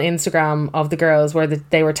 creeped on Instagram of the girls where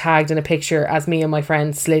they were tagged in a picture as me and my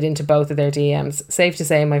friend slid into both of their DMs. Safe to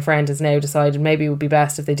say my friend has now decided maybe it would be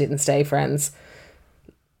best if they didn't stay friends.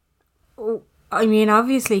 I mean,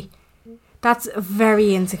 obviously, that's a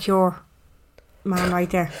very insecure man right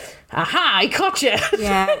there. Aha, I caught you.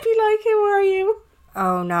 Yeah. I'd be like, who are you?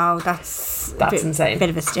 Oh no, that's insane. Bit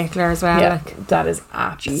of a stickler as well. Yeah, like. that is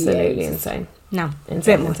absolutely insane. No,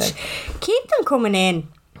 insane, bit much. Insane. Keep them coming in.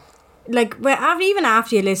 Like, even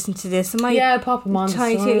after you listen to this, pop them on.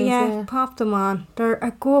 Pop them on. They're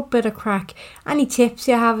a good bit of crack. Any tips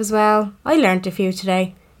you have as well? I learnt a few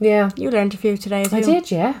today. Yeah, you learnt a few today as well. I did,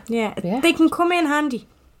 yeah. They can come in handy.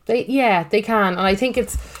 They can, and I think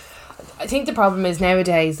the problem is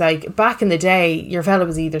nowadays, like back in the day, your fella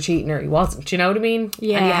was either cheating or he wasn't. Do you know what I mean?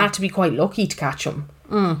 Yeah. And you had to be quite lucky to catch him.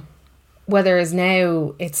 Whereas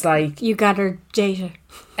now it's like you gather data.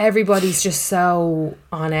 Everybody's just so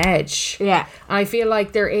on edge. Yeah. And I feel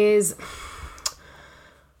like there is.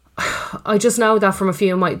 I just know that from a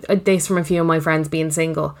few of my friends being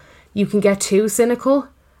single, you can get too cynical.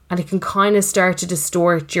 And it can kind of start to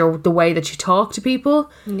distort the way that you talk to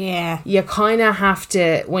people. Yeah. You kind of have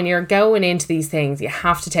to, when you're going into these things, you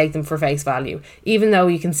have to take them for face value. Even though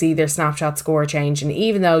you can see their Snapchat score change, and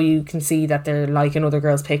even though you can see that they're liking other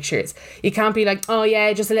girls' pictures. You can't be like, oh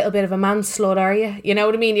yeah, just a little bit of a man slut, are you? You know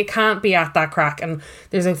what I mean? You can't be at that crack. And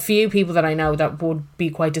there's a few people that I know that would be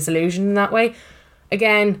quite disillusioned in that way.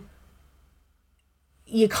 Again,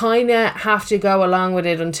 you kind of have to go along with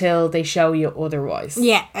it until they show you otherwise.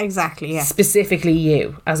 Yeah, exactly, yeah. Specifically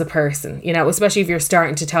you as a person, you know, especially if you're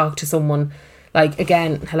starting to talk to someone like,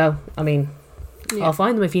 again, hello, I mean, I'll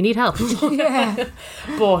find them if you need help. Yeah.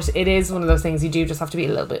 But it is one of those things you do just have to be a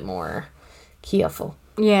little bit more careful.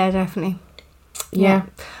 Yeah, definitely. Yeah.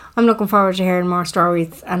 I'm looking forward to hearing more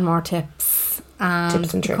stories and more tips.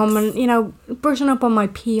 Tips and tricks. Becoming, brushing up on my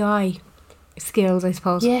PI skills, I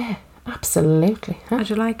suppose. Yeah. Absolutely. Huh? I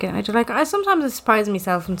do like it. I sometimes surprise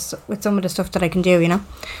myself with some of the stuff that I can do, you know.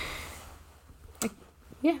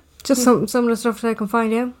 Just some of the stuff that I can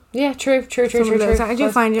find out. Yeah, true. I do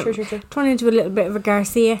find it. True. Turn into a little bit of a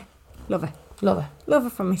Garcia. Love it. Love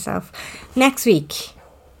it for myself. Next week,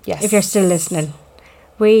 yes, if you're still listening,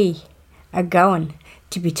 we are going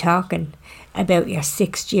to be talking about your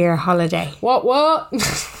 6th year holiday. What?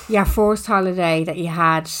 Your first holiday that you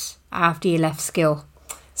had after you left school.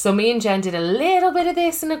 So me and Jen did a little bit of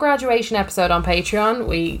this in a graduation episode on Patreon.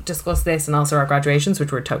 We discussed this and also our graduations,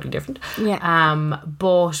 which were totally different. Yeah.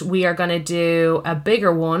 But we are going to do a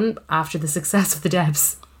bigger one after the success of the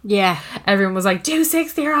Debs. Yeah. Everyone was like, do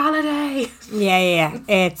 6th-year holiday. Yeah.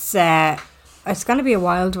 It's going to be a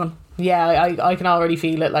wild one. Yeah, I can already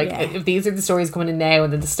feel it. Like, if these are the stories coming in now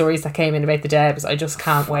and then the stories that came in about the Debs, I just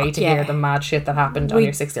can't wait to hear the mad shit that happened on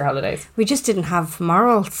your 6th-year holidays. We just didn't have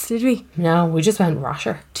morals, did we? No, we just went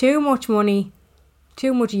rasher. Too much money,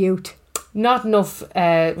 too much youth. Not enough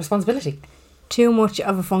responsibility. Too much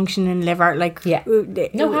of a functioning liver. Like, no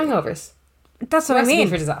hangovers. That's what Recipe I mean.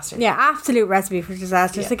 for disaster. Yeah, absolute recipe for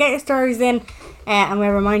disaster. Yeah. So get your stories in, and we'll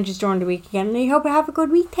remind you during the week again. And I hope you have a good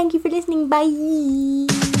week. Thank you for listening. Bye.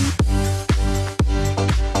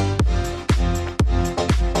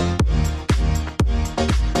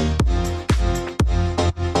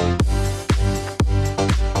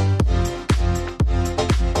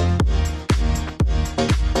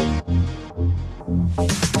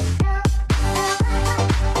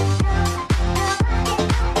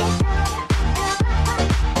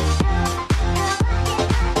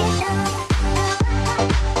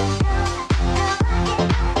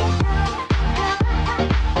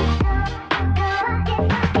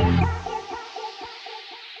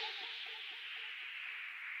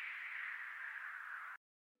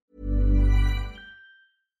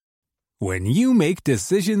 When you make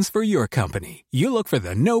decisions for your company, you look for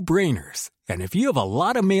the no-brainers. And if you have a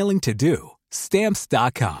lot of mailing to do,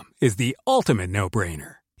 Stamps.com is the ultimate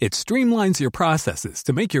no-brainer. It streamlines your processes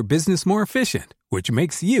to make your business more efficient, which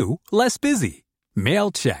makes you less busy.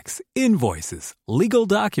 Mail checks, invoices, legal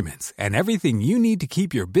documents, and everything you need to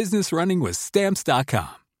keep your business running with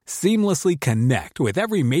Stamps.com. Seamlessly connect with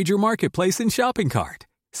every major marketplace and shopping cart.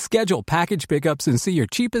 Schedule package pickups and see your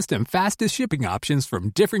cheapest and fastest shipping options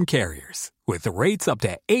from different carriers. With rates up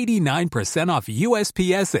to 89% off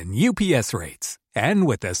USPS and UPS rates. And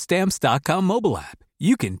with the Stamps.com mobile app,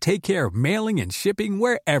 you can take care of mailing and shipping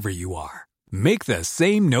wherever you are. Make the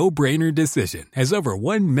same no-brainer decision as over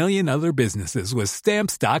 1 million other businesses with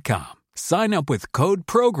Stamps.com. Sign up with code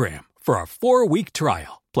PROGRAM for a 4-week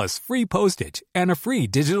trial, plus free postage and a free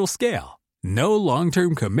digital scale. No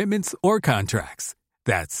long-term commitments or contracts.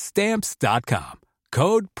 That's Stamps.com.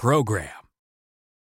 Code PROGRAM.